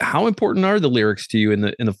 How important are the lyrics to you in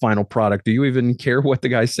the final product? Do you even care what the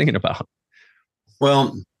guy's singing about?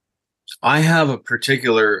 Well, I have a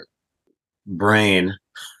particular brain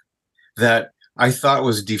that I thought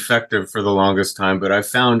was defective for the longest time, but I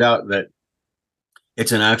found out that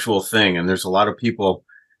it's an actual thing. And there's a lot of people,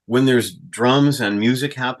 when there's drums and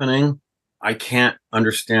music happening, I can't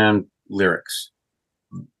understand lyrics.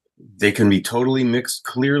 They can be totally mixed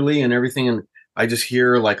clearly and everything. And I just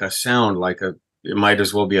hear like a sound, it might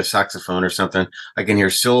as well be a saxophone or something. I can hear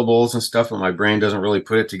syllables and stuff, but my brain doesn't really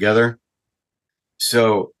put it together.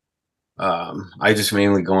 So I just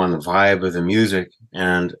mainly go on the vibe of the music.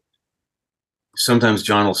 And sometimes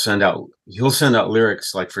John he'll send out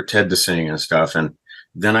lyrics like for Ted to sing and stuff. And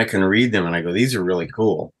then I can read them and I go, these are really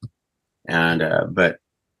cool. And, but,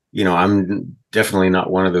 I'm definitely not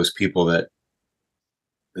one of those people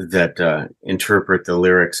that interpret the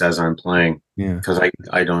lyrics as I'm playing, Yeah. because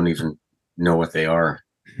I don't even know what they are.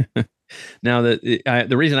 Now,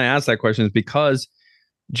 the reason I asked that question is because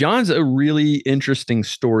John's a really interesting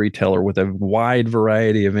storyteller with a wide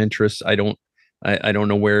variety of interests. I don't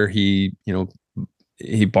know where he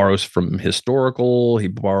borrows from historical, he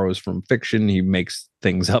borrows from fiction, he makes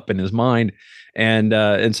things up in his mind.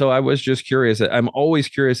 And so I was just curious. I'm always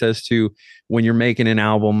curious as to when you're making an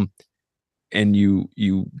album and you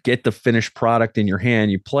get the finished product in your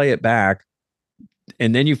hand, you play it back,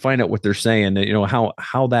 and then you find out what they're saying,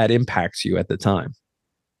 how that impacts you at the time.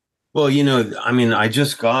 Well, I mean, I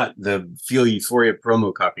just got the Feel Euphoria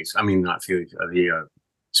promo copies. I mean, not Feel the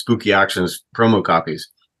Spooky Actions promo copies,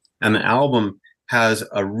 and the album has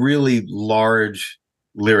a really large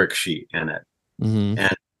lyric sheet in it. Mm-hmm.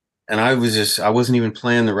 And I wasn't even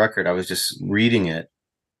playing the record. I was just reading it,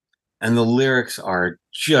 and the lyrics are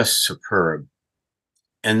just superb.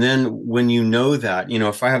 And then when that,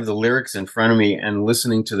 if I have the lyrics in front of me and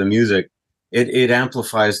listening to the music, it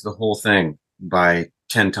amplifies the whole thing by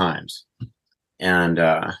 10 times. And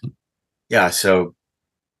yeah, so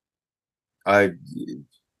I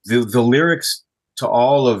the lyrics to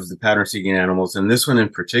all of the Pattern Seeking Animals, and this one in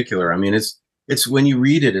particular, I mean, it's when you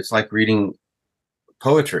read it, it's like reading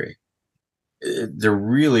poetry. They're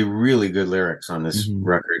really, really good lyrics on this Mm-hmm.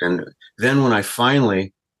 record. And then when I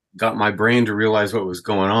finally got my brain to realize what was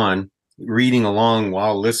going on, reading along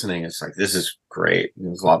while listening, it's like, this is great. It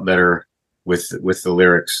was a lot better with the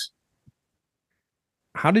lyrics.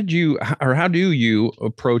 How do you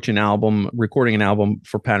approach recording an album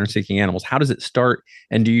for Pattern Seeking Animals? How does it start?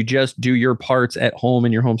 And do you just do your parts at home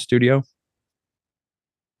in your home studio?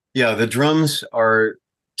 Yeah, the drums are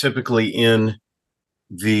typically in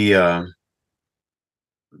the uh,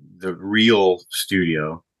 the real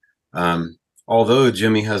studio. Although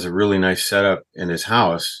Jimmy has a really nice setup in his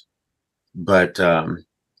house, but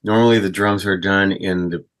normally the drums are done in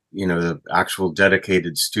the actual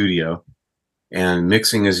dedicated studio, and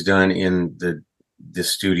mixing is done in the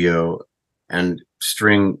studio, and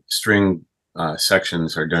string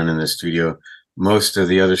sections are done in the studio. Most of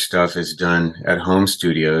the other stuff is done at home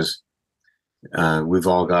studios. We've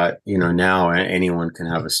all got, now anyone can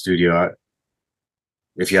have a studio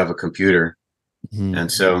if you have a computer. Mm-hmm.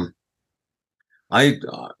 And so I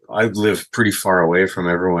I live pretty far away from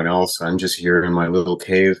everyone else. I'm just here in my little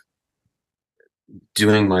cave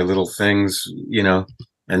doing my little things,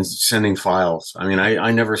 and sending files. I mean,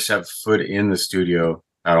 I never set foot in the studio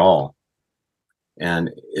at all.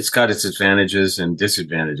 And it's got its advantages and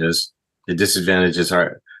disadvantages. The disadvantages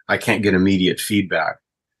are I can't get immediate feedback.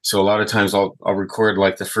 So a lot of times I'll record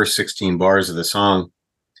like the first 16 bars of the song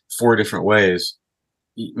four different ways,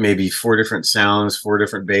 maybe four different sounds, four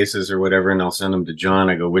different basses or whatever, and I'll send them to John.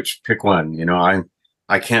 I go, pick one?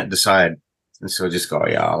 I can't decide. And so just go,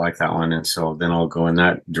 yeah, I like that one. And so then I'll go in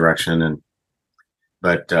that direction.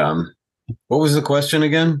 But what was the question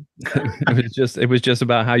again? It was just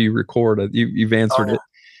about how you record it. You've answered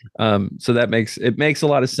Oh, it. So that makes a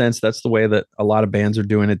lot of sense. That's the way that a lot of bands are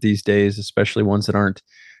doing it these days, especially ones that aren't,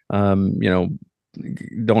 you know,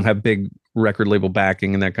 don't have big record label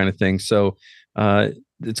backing and that kind of thing. So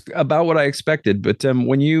it's about what I expected. But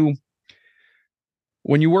when you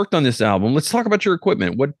worked on this album, let's talk about your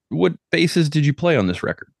equipment. What basses did you play on this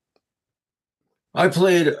record? I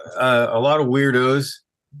played a lot of weirdos,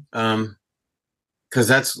 um, because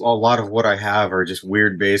that's a lot of what I have are just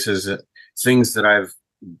weird basses, things that I've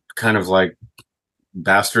kind of like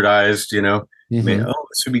bastardized. Hmm. Oh,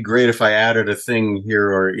 this would be great if I added a thing here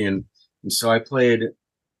or in. And so I played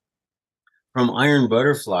from Iron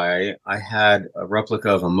Butterfly. I had a replica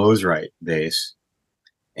of a Mosrite bass,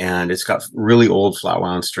 and it's got really old flat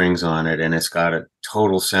wound strings on it, and it's got a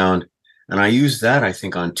total sound. And I used that, I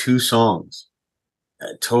think, on two songs,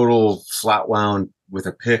 a total flat wound with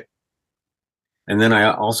a pick. And then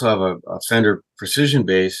I also have a Fender Precision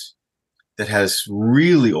bass that has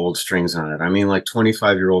really old strings on it. I mean, like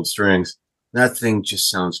 25-year-old strings. That thing just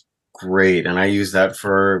sounds great. And I use that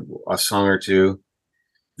for a song or two.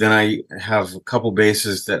 Then I have a couple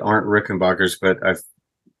basses that aren't Rickenbackers, but I've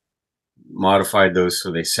modified those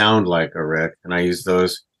so they sound like a Rick. And I use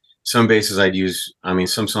those. Some basses I'd use, I mean,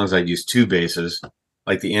 some songs I'd use two basses,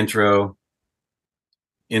 like the intro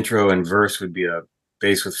and verse would be a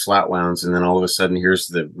bass with flat wounds. And then all of a sudden, here's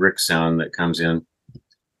the Rick sound that comes in.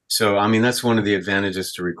 So, I mean, that's one of the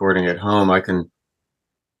advantages to recording at home. I can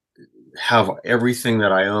have everything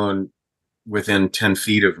that I own within 10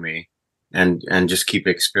 feet of me and just keep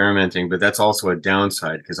experimenting. But that's also a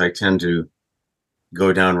downside because I tend to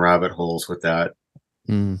go down rabbit holes with that.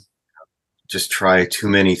 Mm. Just try too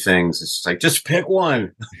many things. It's like, just pick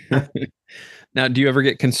one. Now, do you ever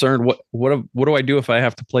get concerned? What do I do if I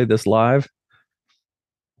have to play this live?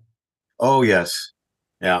 Oh, yes.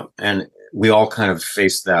 Yeah. And we all kind of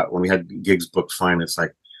faced that when we had gigs booked fine. It's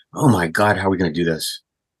like, oh my God, how are we going to do this?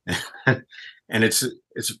 And it's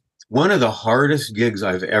one of the hardest gigs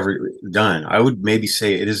I've ever done. I would maybe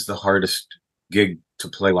say it is the hardest gig to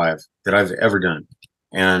play live that I've ever done.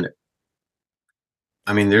 And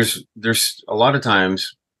I mean, there's a lot of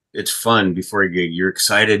times it's fun before a gig. You're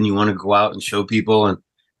excited and you want to go out and show people. And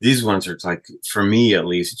these ones are like, for me at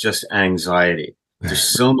least, just anxiety. There's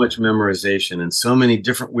so much memorization and so many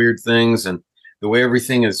different weird things. And the way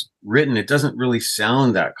everything is written, it doesn't really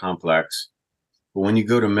sound that complex. But when you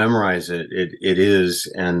go to memorize it, it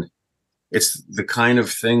is. And it's the kind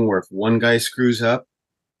of thing where if one guy screws up,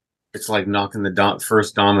 it's like knocking the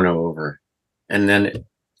first domino over. And then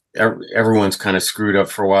everyone's kind of screwed up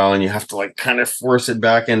for a while and you have to like kind of force it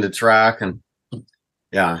back into track. And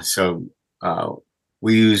yeah, so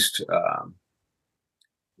we used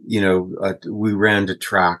we ran to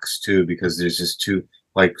tracks too because there's just two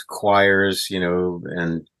like choirs,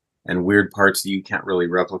 and weird parts that you can't really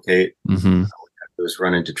replicate. Mm-hmm. Those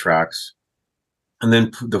run into tracks. And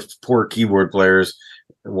then the poor keyboard players,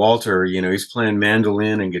 Walter, he's playing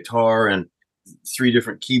mandolin and guitar and three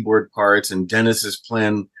different keyboard parts, and Dennis is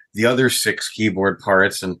playing the other six keyboard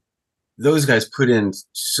parts. And those guys put in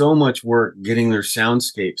so much work getting their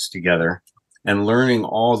soundscapes together and learning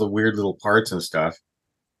all the weird little parts and stuff.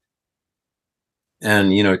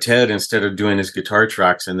 And, Ted, instead of doing his guitar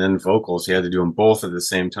tracks and then vocals, he had to do them both at the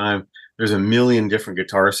same time. There's a million different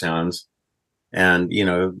guitar sounds. And,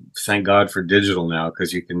 thank God for digital now,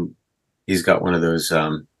 because he's got one of those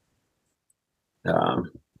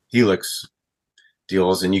Helix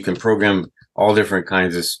deals, and you can program all different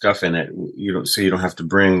kinds of stuff in it. You don't have to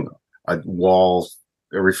bring a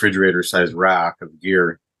refrigerator sized rack of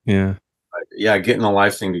gear. Yeah. But yeah, getting a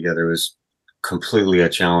live thing together was completely a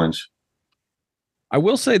challenge. I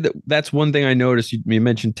will say that that's one thing I noticed. You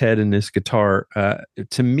mentioned Ted and his guitar.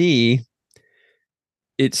 To me,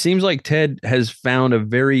 it seems like Ted has found a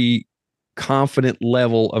very confident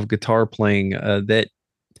level of guitar playing that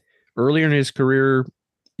earlier in his career,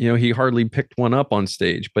 he hardly picked one up on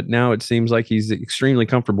stage, but now it seems like he's extremely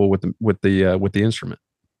comfortable with the instrument.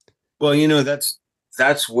 Well,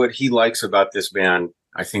 that's what he likes about this band,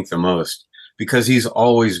 I think, the most, because he's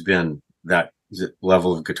always been that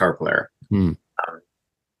level of guitar player. Hmm.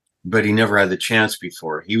 But he never had the chance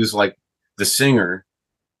before. He was like the singer,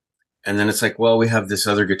 and then it's like, well, we have this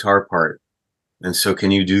other guitar part, and so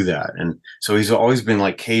can you do that? And so he's always been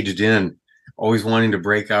like caged in, always wanting to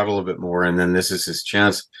break out a little bit more, and then this is his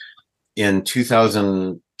chance. In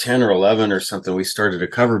 2010 or 11 or something, we started a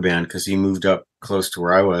cover band because he moved up close to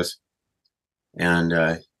where I was,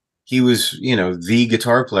 and he was, the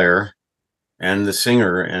guitar player and the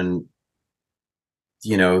singer, and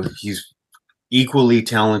he's equally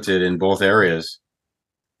talented in both areas.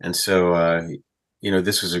 And so,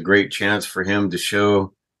 this was a great chance for him to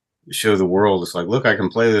show the world. It's like, look, I can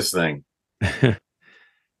play this thing.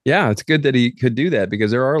 Yeah, it's good that he could do that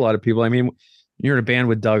because there are a lot of people. I mean, you're in a band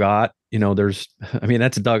with Doug Ott,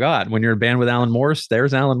 that's Doug Ott. When you're in a band with Alan Morris,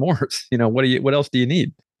 there's Alan Morris. What else do you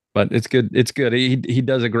need? But it's good. It's good. He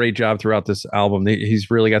does a great job throughout this album. He's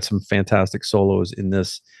really got some fantastic solos in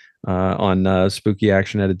this. on Spooky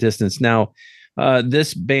Action at a Distance. Now,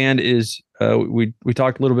 this band is we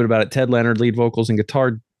talked a little bit about it. Ted Leonard, lead vocals and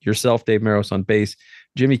guitar. Yourself, Dave Meros on bass,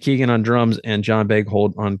 Jimmy Keegan on drums, and John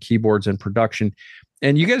Beghold on keyboards and production.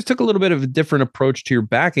 And you guys took a little bit of a different approach to your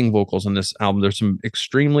backing vocals on this album. There's some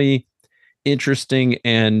extremely interesting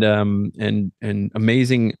and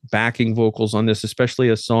amazing backing vocals on this, especially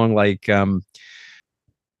a song like The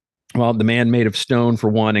Man Made of Stone for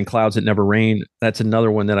one, and Clouds That Never Rain. That's another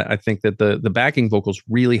one that I think that the backing vocals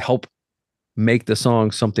really help make the song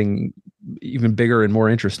something even bigger and more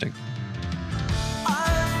interesting.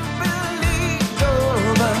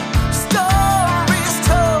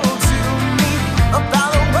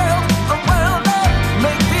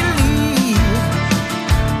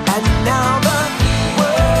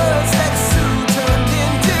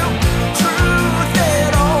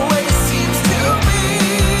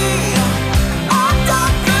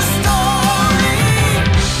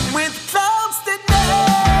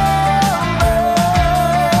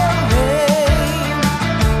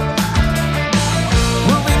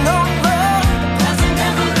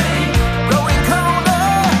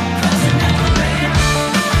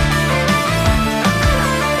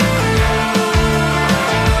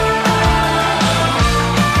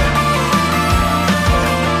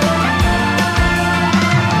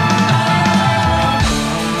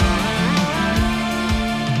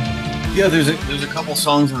 Yeah, there's a couple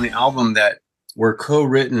songs on the album that were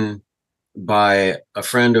co-written by a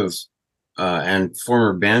friend of and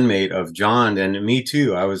former bandmate of John and me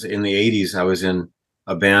too. I was in the 80s. I was in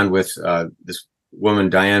a band with this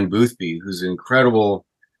woman, Diane Boothby, who's an incredible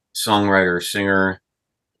songwriter, singer.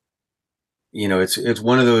 You know, it's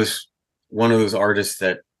one of those artists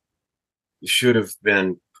that should have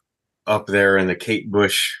been up there in the Kate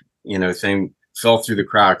Bush, thing, fell through the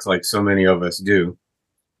cracks like so many of us do.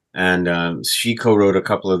 And she co-wrote a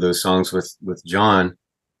couple of those songs with John,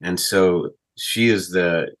 and so she is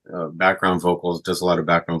the background vocals, does a lot of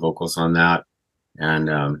background vocals on that. And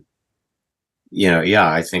I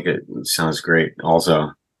think it sounds great.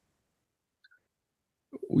 Also,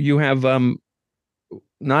 you have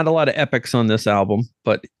not a lot of epics on this album,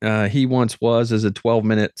 but He Once Was is a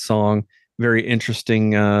 12-minute song, very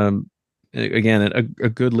interesting. Again, a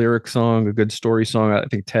good lyric song, a good story song. I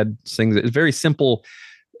think Ted sings it. It's very simple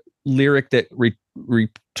lyric that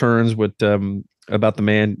returns with about the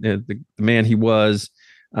man, the man he was.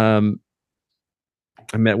 I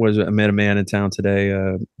met a man in town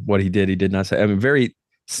today. What he did not say. I mean, very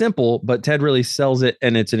simple, but Ted really sells it,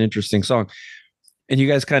 and it's an interesting song. And you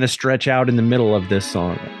guys kind of stretch out in the middle of this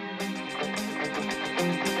song.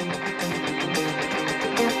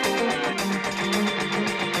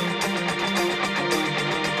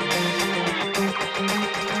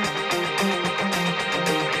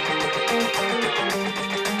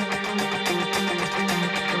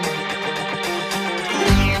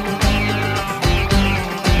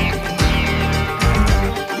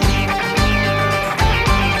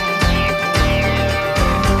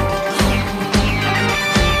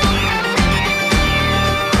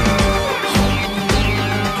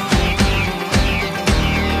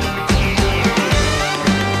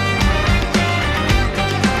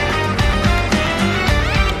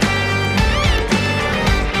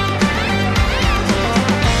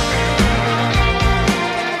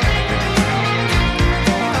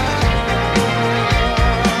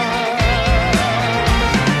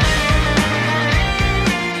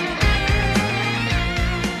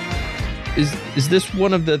 Is this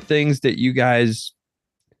one of the things that you guys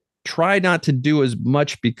try not to do as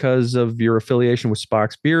much because of your affiliation with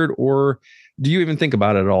Spock's Beard, or do you even think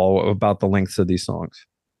about it at all, about the lengths of these songs?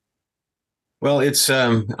 Well, it's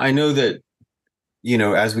I know that,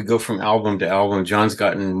 as we go from album to album, John's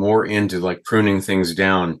gotten more into like pruning things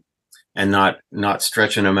down and not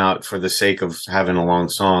stretching them out for the sake of having a long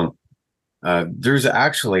song. There's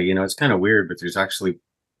actually, it's kind of weird, but there's actually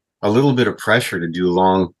a little bit of pressure to do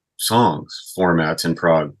long songs formats in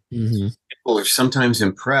prog. Mm-hmm. People are sometimes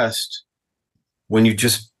impressed when you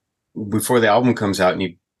just, before the album comes out,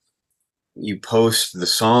 and you post the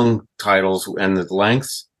song titles and the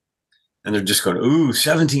lengths, and they're just going, ooh,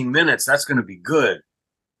 17 minutes, that's going to be good.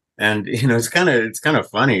 And it's kind of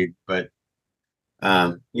funny, but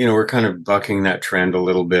we're kind of bucking that trend a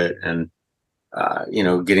little bit, and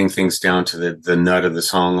getting things down to the nut of the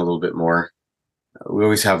song a little bit more. We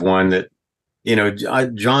always have one that,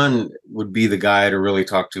 John would be the guy to really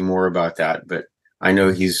talk to more about that, but I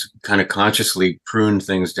know he's kind of consciously pruned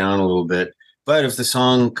things down a little bit. But if the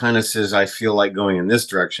song kind of says, I feel like going in this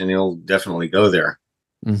direction, he'll definitely go there.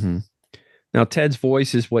 Mm-hmm. Now, Ted's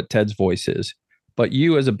voice is what Ted's voice is. but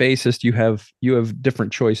you as a bassist, you have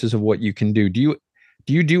different choices of what you can do. Do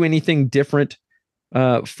you do anything different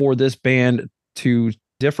for this band to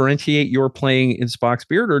differentiate your playing in Spock's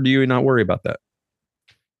Beard, or do you not worry about that?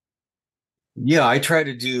 Yeah, I try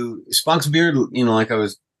to do Spock's Beard, like I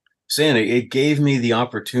was saying, it gave me the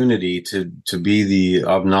opportunity to be the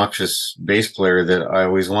obnoxious bass player that I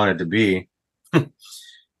always wanted to be.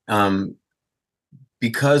 um,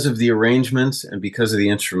 because of the arrangements and because of the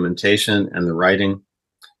instrumentation and the writing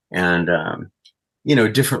and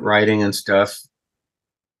different writing and stuff.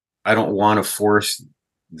 I don't want to force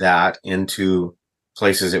that into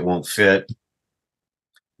places it won't fit.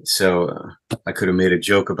 So I could have made a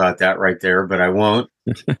joke about that right there, but I won't.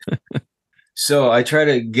 So I try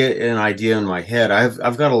to get an idea in my head.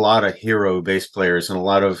 I've got a lot of hero bass players and a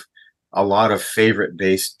lot of favorite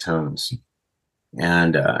bass tones.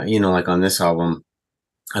 And like on this album,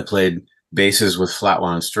 I played basses with flat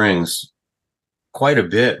wound strings quite a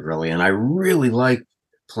bit, really, and I really like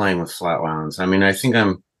playing with flat wounds. I mean, I think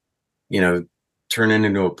I'm, turning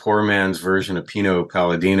into a poor man's version of Pino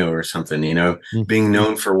Palladino or something, being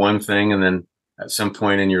known for one thing and then at some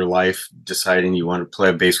point in your life deciding you want to play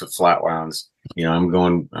a bass with flat wounds. I'm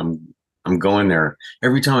going there.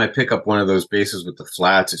 Every time I pick up one of those basses with the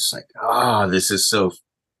flats, it's like, this is so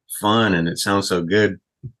fun and it sounds so good.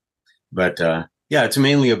 But yeah, it's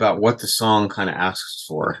mainly about what the song kind of asks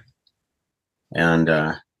for.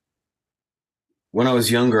 And when I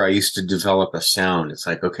was younger, I used to develop a sound. It's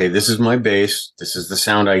like, okay, this is my bass. This is the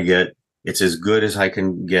sound I get. It's as good as I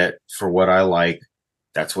can get for what I like.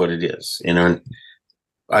 That's what it is.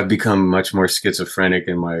 I've become much more schizophrenic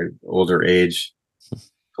in my older age,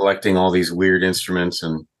 collecting all these weird instruments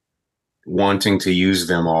and wanting to use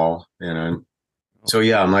them all. So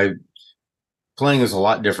yeah, my playing is a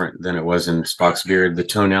lot different than it was in Spock's Beard. The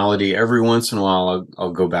tonality, every once in a while,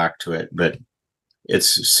 I'll go back to it, but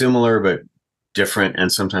it's similar, but different, and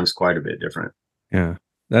sometimes quite a bit different. Yeah,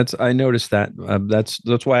 I noticed that.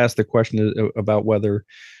 That's why I asked the question about whether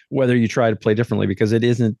you try to play differently, because it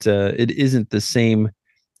isn't the same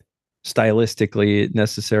stylistically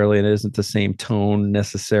necessarily. It isn't the same tone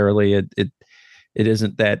necessarily. It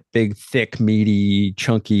isn't that big, thick, meaty,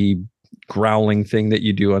 chunky, growling thing that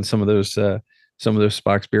you do on some of those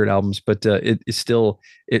Spock's Beard albums. But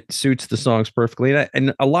it suits the songs perfectly,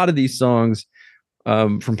 and a lot of these songs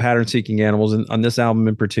from Pattern Seeking Animals, and on this album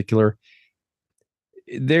in particular,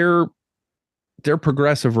 they're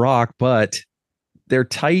progressive rock, but they're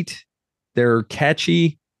tight, they're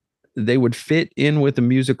catchy, they would fit in with the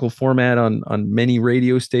musical format on many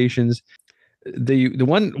radio stations. The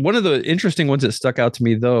one of the interesting ones that stuck out to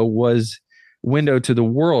me though was Window to the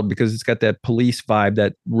World, because it's got that Police vibe,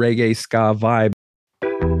 that reggae ska vibe.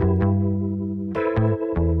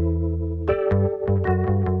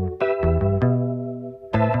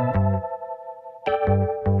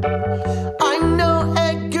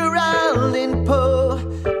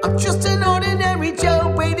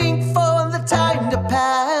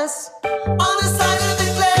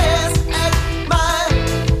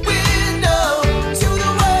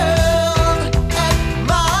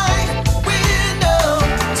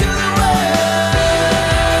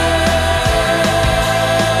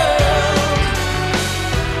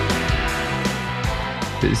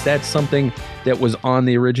 Is that something that was on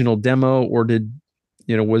the original demo, or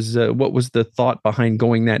what was the thought behind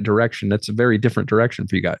going that direction? That's a very different direction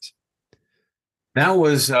for you guys. That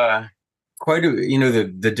was quite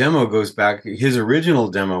the demo goes back, his original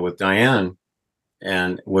demo with Diane,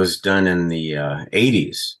 and was done in the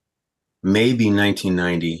 80s, maybe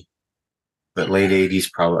 1990, but late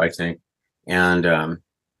 80s probably, I think. And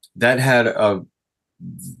that had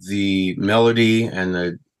the melody and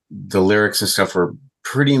the lyrics and stuff were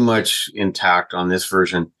pretty much intact on this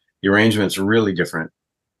version. The arrangement's really different.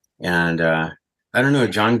 And I don't know,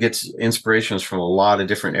 John gets inspirations from a lot of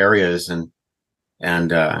different areas, and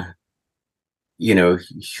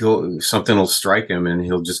something will strike him and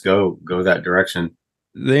he'll just go that direction.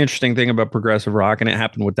 The interesting thing about progressive rock, and it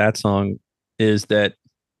happened with that song, is that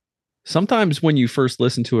sometimes when you first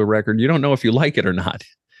listen to a record, you don't know if you like it or not.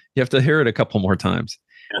 You have to hear it a couple more times.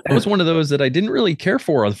 That was one of those that I didn't really care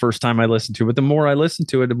for the first time I listened to it, but the more I listened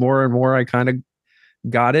to it, the more and more I kind of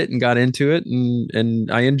got it and got into it, and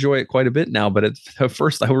I enjoy it quite a bit now. But at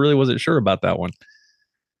first, I really wasn't sure about that one.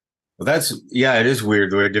 Well, it is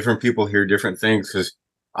weird the way different people hear different things, because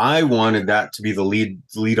I wanted that to be the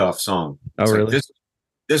lead off song. Oh, it's really? Like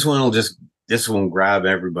this one grab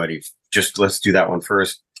everybody. Just let's do that one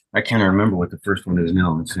first. I can't remember what the first one is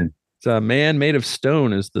now. It's A Man Made of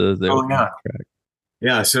Stone is the track.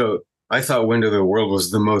 Yeah, so I thought Window to the World was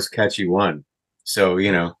the most catchy one. So,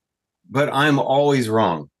 but I'm always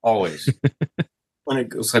wrong, always. When it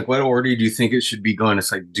goes like, what order do you think it should be going?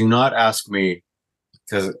 It's like, do not ask me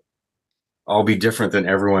because I'll be different than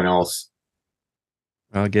everyone else.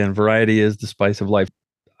 Well, again, variety is the spice of life.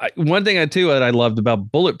 One thing that I loved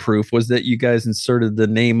about Bulletproof was that you guys inserted the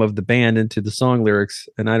name of the band into the song lyrics,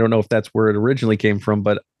 and I don't know if that's where it originally came from,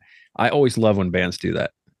 but I always love when bands do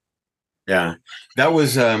that. Yeah, that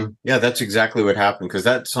was yeah, that's exactly what happened because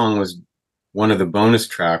that song was one of the bonus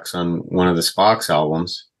tracks on one of the Spock's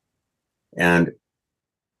albums, and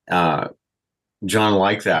uh, John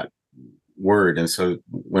liked that word, and so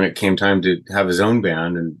when it came time to have his own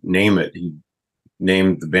band and name it, he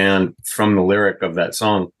named the band from the lyric of that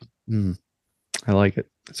song. Mm, I like it.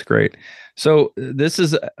 It's great. So this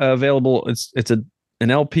is available. It's an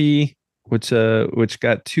LP which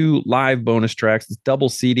got 2 live bonus tracks. This double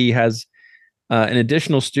CD has an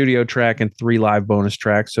additional studio track and 3 live bonus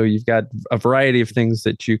tracks. So you've got a variety of things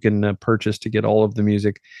that you can purchase to get all of the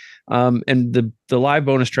music. And the live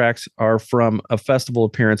bonus tracks are from a festival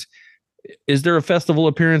appearance. Is there a festival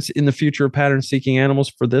appearance in the future of Pattern Seeking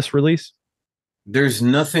Animals for this release? There's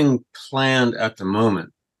nothing planned at the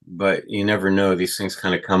moment, but you never know. These things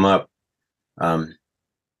kind of come up. Um,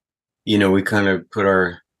 we kind of put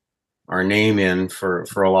our name in for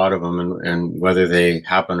a lot of them, and whether they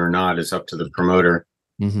happen or not is up to the promoter.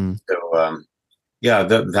 Mm-hmm. So yeah,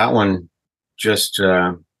 that one just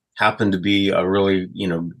happened to be a really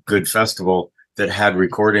good festival that had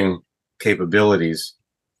recording capabilities.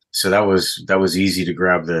 So that was easy to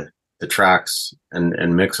grab the tracks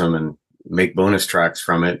and mix them and make bonus tracks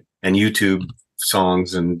from it and YouTube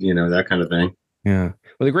songs and that kind of thing. Yeah.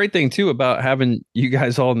 Well, the great thing too about having you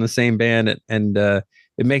guys all in the same band and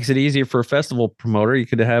it makes it easier for a festival promoter. You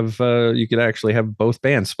could actually have both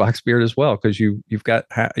bands, Spock's Beard as well, because you've got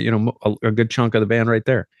a good chunk of the band right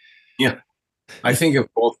there. Yeah, I think if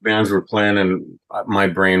both bands were playing, and my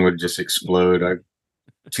brain would just explode.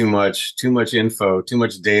 Too much info, too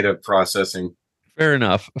much data processing. Fair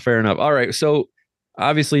enough. All right. So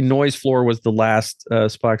obviously, Noise Floor was the last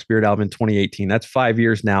Spock's Beard album in 2018. That's 5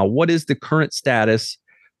 years now. What is the current status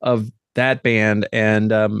of that band?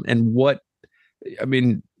 And what? I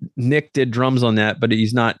mean, Nick did drums on that, but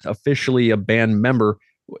he's not officially a band member.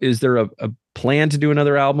 Is there a plan to do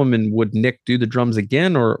another album? And would Nick do the drums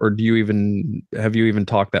again, or have you even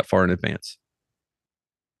talked that far in advance?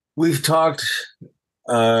 We've talked.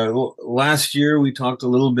 Last year we talked a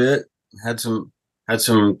little bit. Had some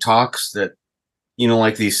talks that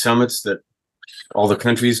like these summits that all the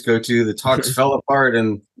countries go to. The talks fell apart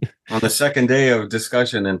and on the second day of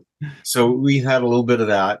discussion, and so we had a little bit of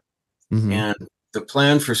that. Mm-hmm. And the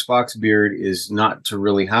plan for Spock's Beard is not to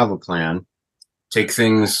really have a plan. Take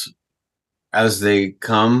things as they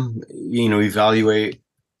come, evaluate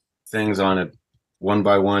things on a one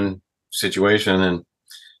by one situation. And,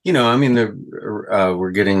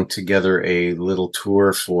 we're getting together a little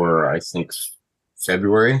tour for, I think,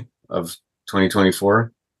 February of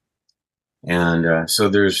 2024. And so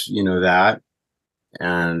there's, that.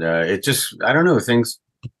 And it just, I don't know, things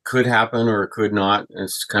could happen or could not.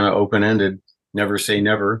 It's kind of open ended. Never say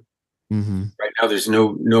never. Mm-hmm. Right now, there's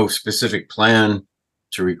no specific plan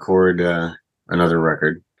to record another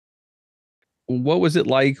record. What was it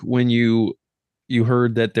like when you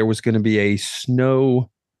heard that there was going to be a snow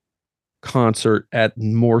concert at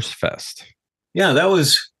Morse Fest? Yeah, that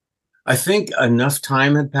was, I think enough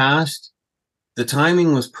time had passed. The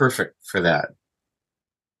timing was perfect for that.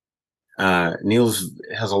 Neil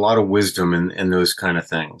has a lot of wisdom in those kind of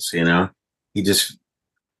things. He just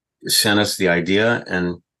sent us the idea,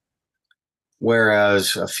 and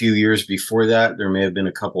whereas a few years before that there may have been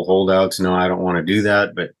a couple holdouts, no, I don't want to do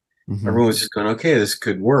that, but mm-hmm. Everyone was just going, okay, this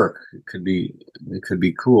could work, it could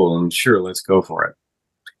be cool, and sure, let's go for it.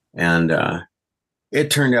 And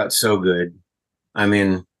it turned out so good. I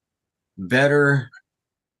mean, better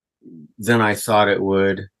than I thought it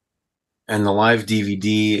would. And the live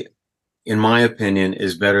DVD, in my opinion,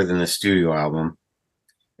 is better than the studio album.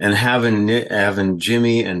 And having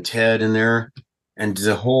Jimmy and Ted in there, and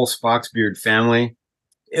the whole Spock's Beard family,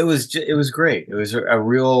 it was great. It was a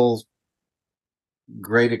real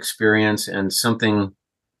great experience and something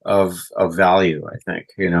of value, I think.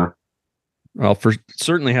 Well,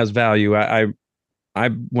 certainly has value. I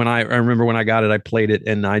remember when I got it, I played it,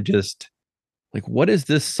 and I just like, what is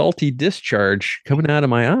this salty discharge coming out of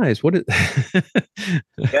my eyes? What is?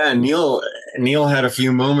 Yeah, Neil had a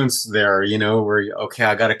few moments there, where okay,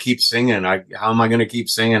 I got to keep singing. How am I going to keep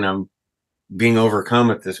singing? I'm being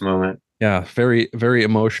overcome at this moment. Yeah, very very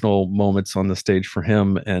emotional moments on the stage for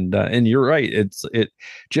him, and you're right. It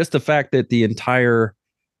just the fact that the entire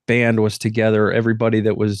band was together, everybody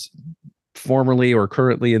that was formerly or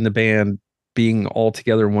currently in the band being all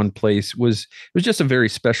together in one place was just a very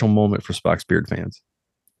special moment for Spock's Beard fans.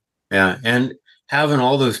 Yeah, and having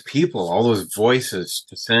all those people, all those voices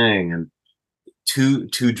to sing, and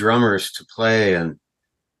two drummers to play, and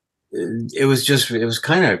it was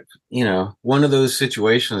kind of, one of those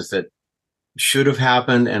situations that should have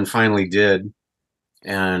happened and finally did.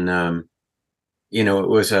 And it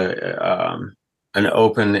was an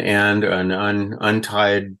open end, an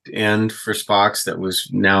untied end for Spock's that was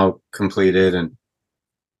now completed, and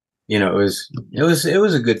it was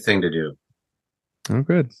a good thing to do. Oh,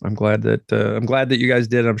 good. I'm glad that you guys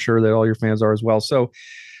did. I'm sure that all your fans are as well. So,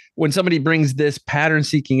 when somebody brings this Pattern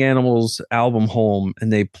Seeking Animals album home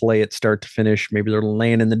and they play it start to finish, maybe they're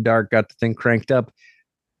laying in the dark, got the thing cranked up.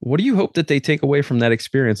 What do you hope that they take away from that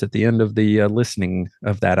experience at the end of the listening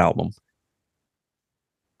of that album?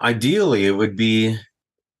 Ideally, it would be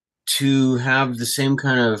to have the same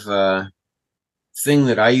kind of thing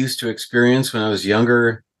that I used to experience when I was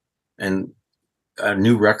younger, and a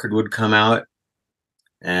new record would come out,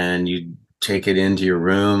 and you'd take it into your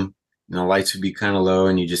room, and the lights would be kind of low,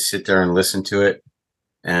 and you just sit there and listen to it,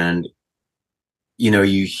 and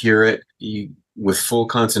you hear it with full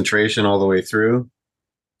concentration all the way through,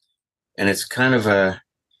 and it's kind of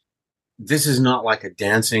this is not like a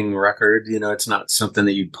dancing record, it's not something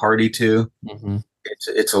that you'd party to. Mm-hmm.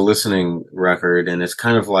 It's a listening record, and it's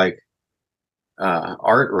kind of like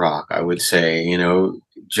art rock, I would say,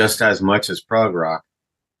 just as much as prog rock.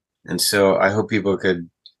 And so I hope people could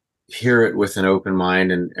hear it with an open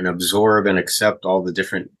mind, and absorb and accept all the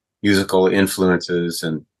different musical influences,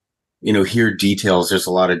 and hear details. There's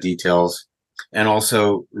a lot of details, and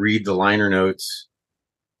also read the liner notes,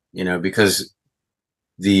 because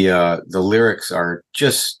the lyrics are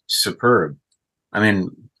just superb. I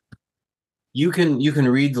mean, you can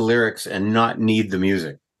read the lyrics and not need the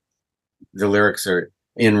music. The lyrics are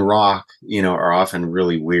in rock, are often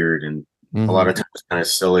really weird, and a lot of times kind of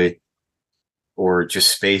silly or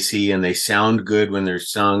just spacey, and they sound good when they're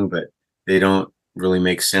sung, but they don't really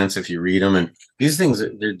make sense if you read them. And these things,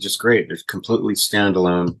 they're just great. They're completely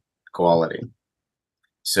standalone quality.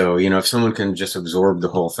 So, if someone can just absorb the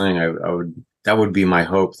whole thing, that would be my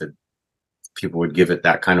hope, that people would give it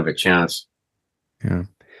that kind of a chance. Yeah.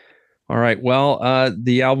 All right. Well,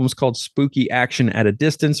 the album's called Spooky Action at a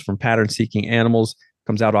Distance from Pattern Seeking Animals.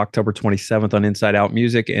 Comes out October 27th on Inside Out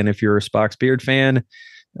Music. And if you're a Spock's Beard fan,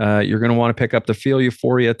 you're going to want to pick up the Feel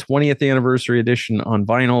Euphoria 20th Anniversary Edition on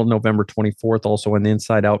vinyl, November 24th, also on the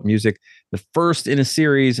Inside Out Music. The first in a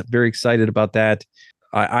series. I'm very excited about that.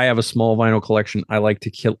 I have a small vinyl collection. I like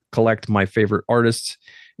to collect my favorite artists,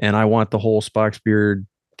 and I want the whole Spock's Beard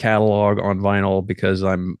catalog on vinyl because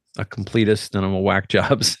I'm a completist and I'm a whack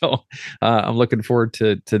job. So I'm looking forward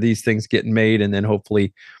to these things getting made, and then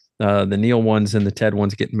hopefully the Neil ones and the Ted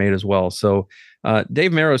ones getting made as well. So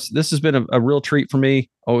Dave Meros, this has been a real treat for me.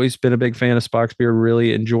 Always been a big fan of Spock's Beard.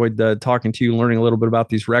 Really enjoyed talking to you, learning a little bit about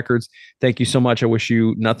these records. Thank you so much. I wish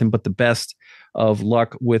you nothing but the best of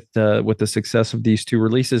luck with the success of these two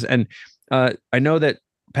releases. And I know that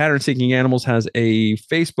Pattern Seeking Animals has a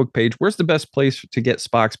Facebook page. Where's the best place to get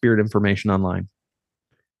Spock's Beard information online?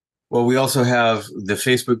 Well, we also have the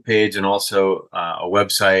Facebook page and also a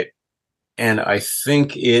website, and I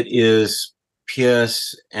think it is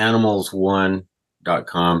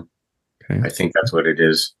psanimals1.com. Okay. I think that's what it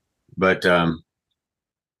is, but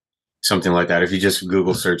something like that. If you just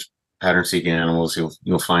Google search Pattern Seeking Animals,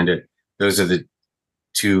 you'll find it. Those are the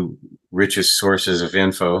two richest sources of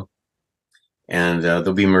info. And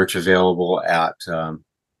there'll be merch available at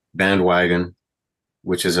Bandwagon,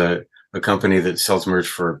 which is a company that sells merch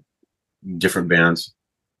for different bands.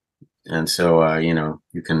 And so,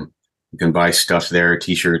 you can buy stuff there,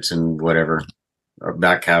 T-shirts and whatever, or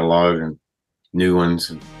back catalog and new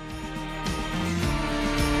ones.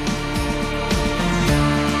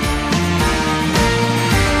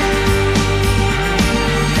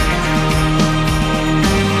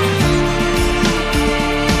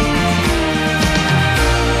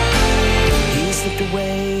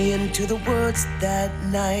 That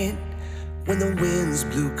night when the winds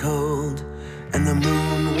blew cold and the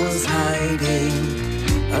moon was hiding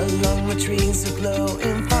along the trees aglow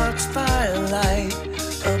in Fox firelight,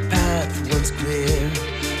 a path once clear,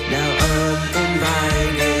 now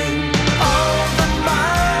uninviting. All the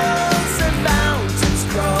miles and mountains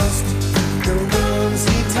crossed, the rooms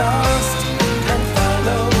he tossed and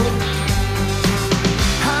followed.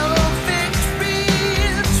 How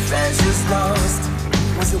victory's treasures lost,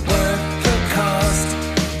 was it worth the cost?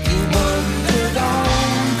 He wandered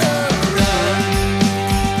on the run.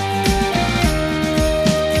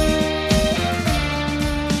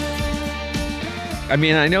 I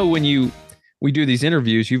mean, I know we do these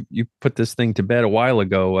interviews, you put this thing to bed a while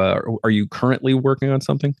ago. Are you currently working on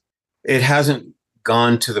something? It hasn't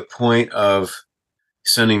gone to the point of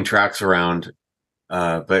sending tracks around,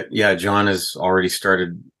 but yeah, John has already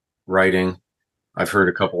started writing. I've heard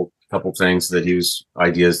a couple things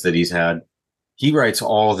ideas that he's had. He writes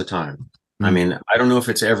all the time. I mean, I don't know if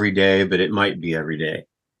it's every day, but it might be every day.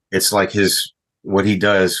 It's like what he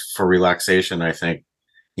does for relaxation, I think.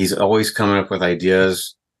 He's always coming up with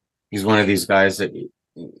ideas. He's one of these guys that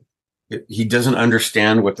he doesn't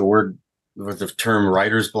understand what the term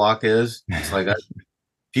writer's block is. It's like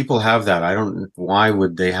people have that. Why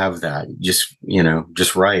would they have that?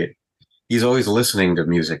 Just write. He's always listening to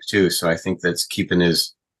music too. So I think that's keeping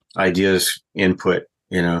his ideas input,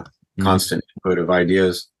 constant input of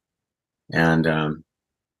ideas. And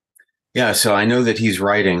so I know that he's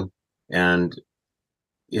writing, and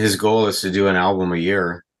his goal is to do an album a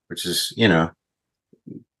year, which is,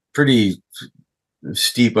 pretty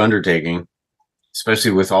steep undertaking,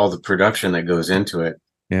 especially with all the production that goes into it.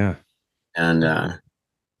 Yeah. And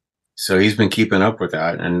so he's been keeping up with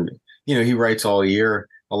that. And, he writes all year.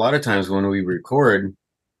 A lot of times when we record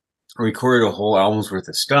a whole album's worth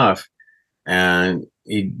of stuff, and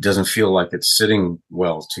he doesn't feel like it's sitting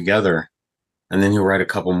well together. And then he'll write a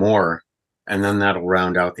couple more, and then that'll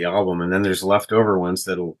round out the album. And then there's leftover ones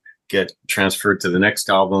that'll get transferred to the next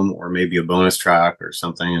album, or maybe a bonus track or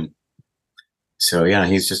something. And so, yeah,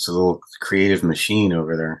 he's just a little creative machine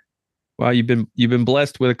over there. Well, you've been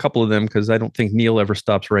blessed with a couple of them, because I don't think Neil ever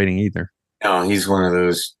stops writing either. No, he's one of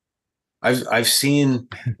those. I've seen,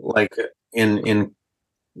 like, in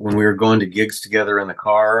when we were going to gigs together in the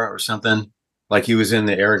car or something, like he was in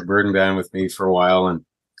the Eric Burden band with me for a while, and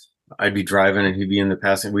I'd be driving and he'd be in the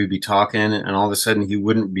passenger, we'd be talking, and all of a sudden he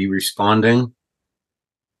wouldn't be responding.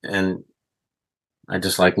 And I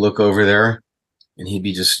just like look over there, and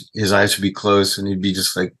his eyes would be closed, and he'd be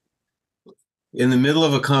just like, in the middle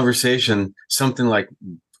of a conversation, something like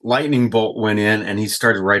lightning bolt went in, and he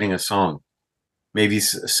started writing a song, maybe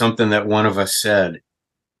something that one of us said.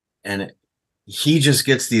 And he just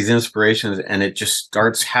gets these inspirations, and it just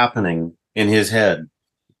starts happening in his head.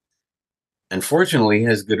 And fortunately, he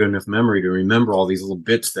has good enough memory to remember all these little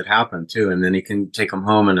bits that happen too. And then he can take them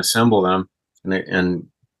home and assemble them and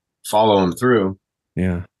follow them through.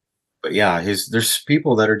 Yeah. But yeah, there's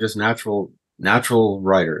people that are just natural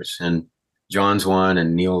writers, and John's one,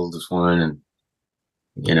 and Neil's one. And,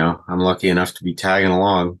 I'm lucky enough to be tagging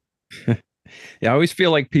along. Yeah. I always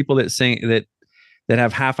feel like people that sing that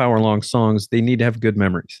have half-hour long songs, they need to have good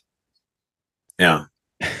memories. Yeah.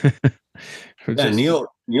 Yeah.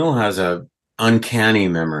 Neil has a uncanny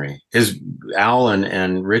memory. Alan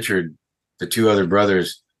and Richard, the two other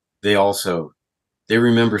brothers, they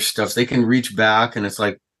remember stuff. They can reach back, and it's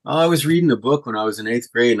like, oh, I was reading a book when I was in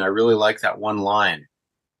 8th grade, and I really like that one line.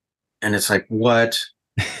 And it's like, what?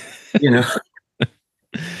 Yeah.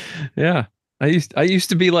 I used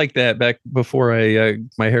to be like that back before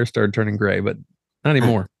my hair started turning gray, but not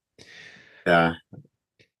anymore. Yeah.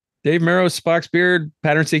 Dave Meros, Spock's Beard,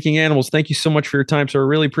 Pattern Seeking Animals, thank you so much for your time, sir. I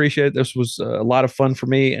really appreciate it. This was a lot of fun for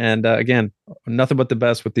me. And again, nothing but the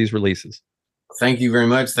best with these releases. Thank you very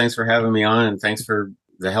much. Thanks for having me on, and thanks for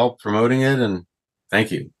the help promoting it. And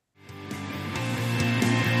thank you.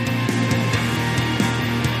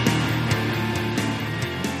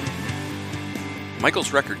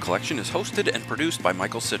 Michael's Record Collection is hosted and produced by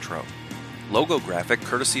Michael Citro. Logo graphic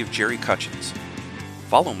courtesy of Jerry Cutchins.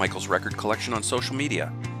 Follow Michael's Record Collection on social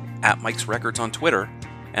media, at Mike's Records on Twitter,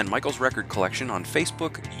 and Michael's Record Collection on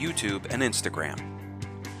Facebook, YouTube, and Instagram.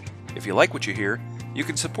 If you like what you hear, you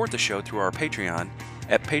can support the show through our Patreon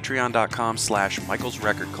at patreon.com/Michael's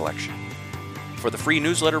Record Collection. For the free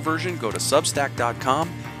newsletter version, go to substack.com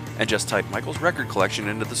and just type Michael's Record Collection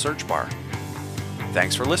into the search bar.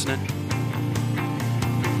 Thanks for listening.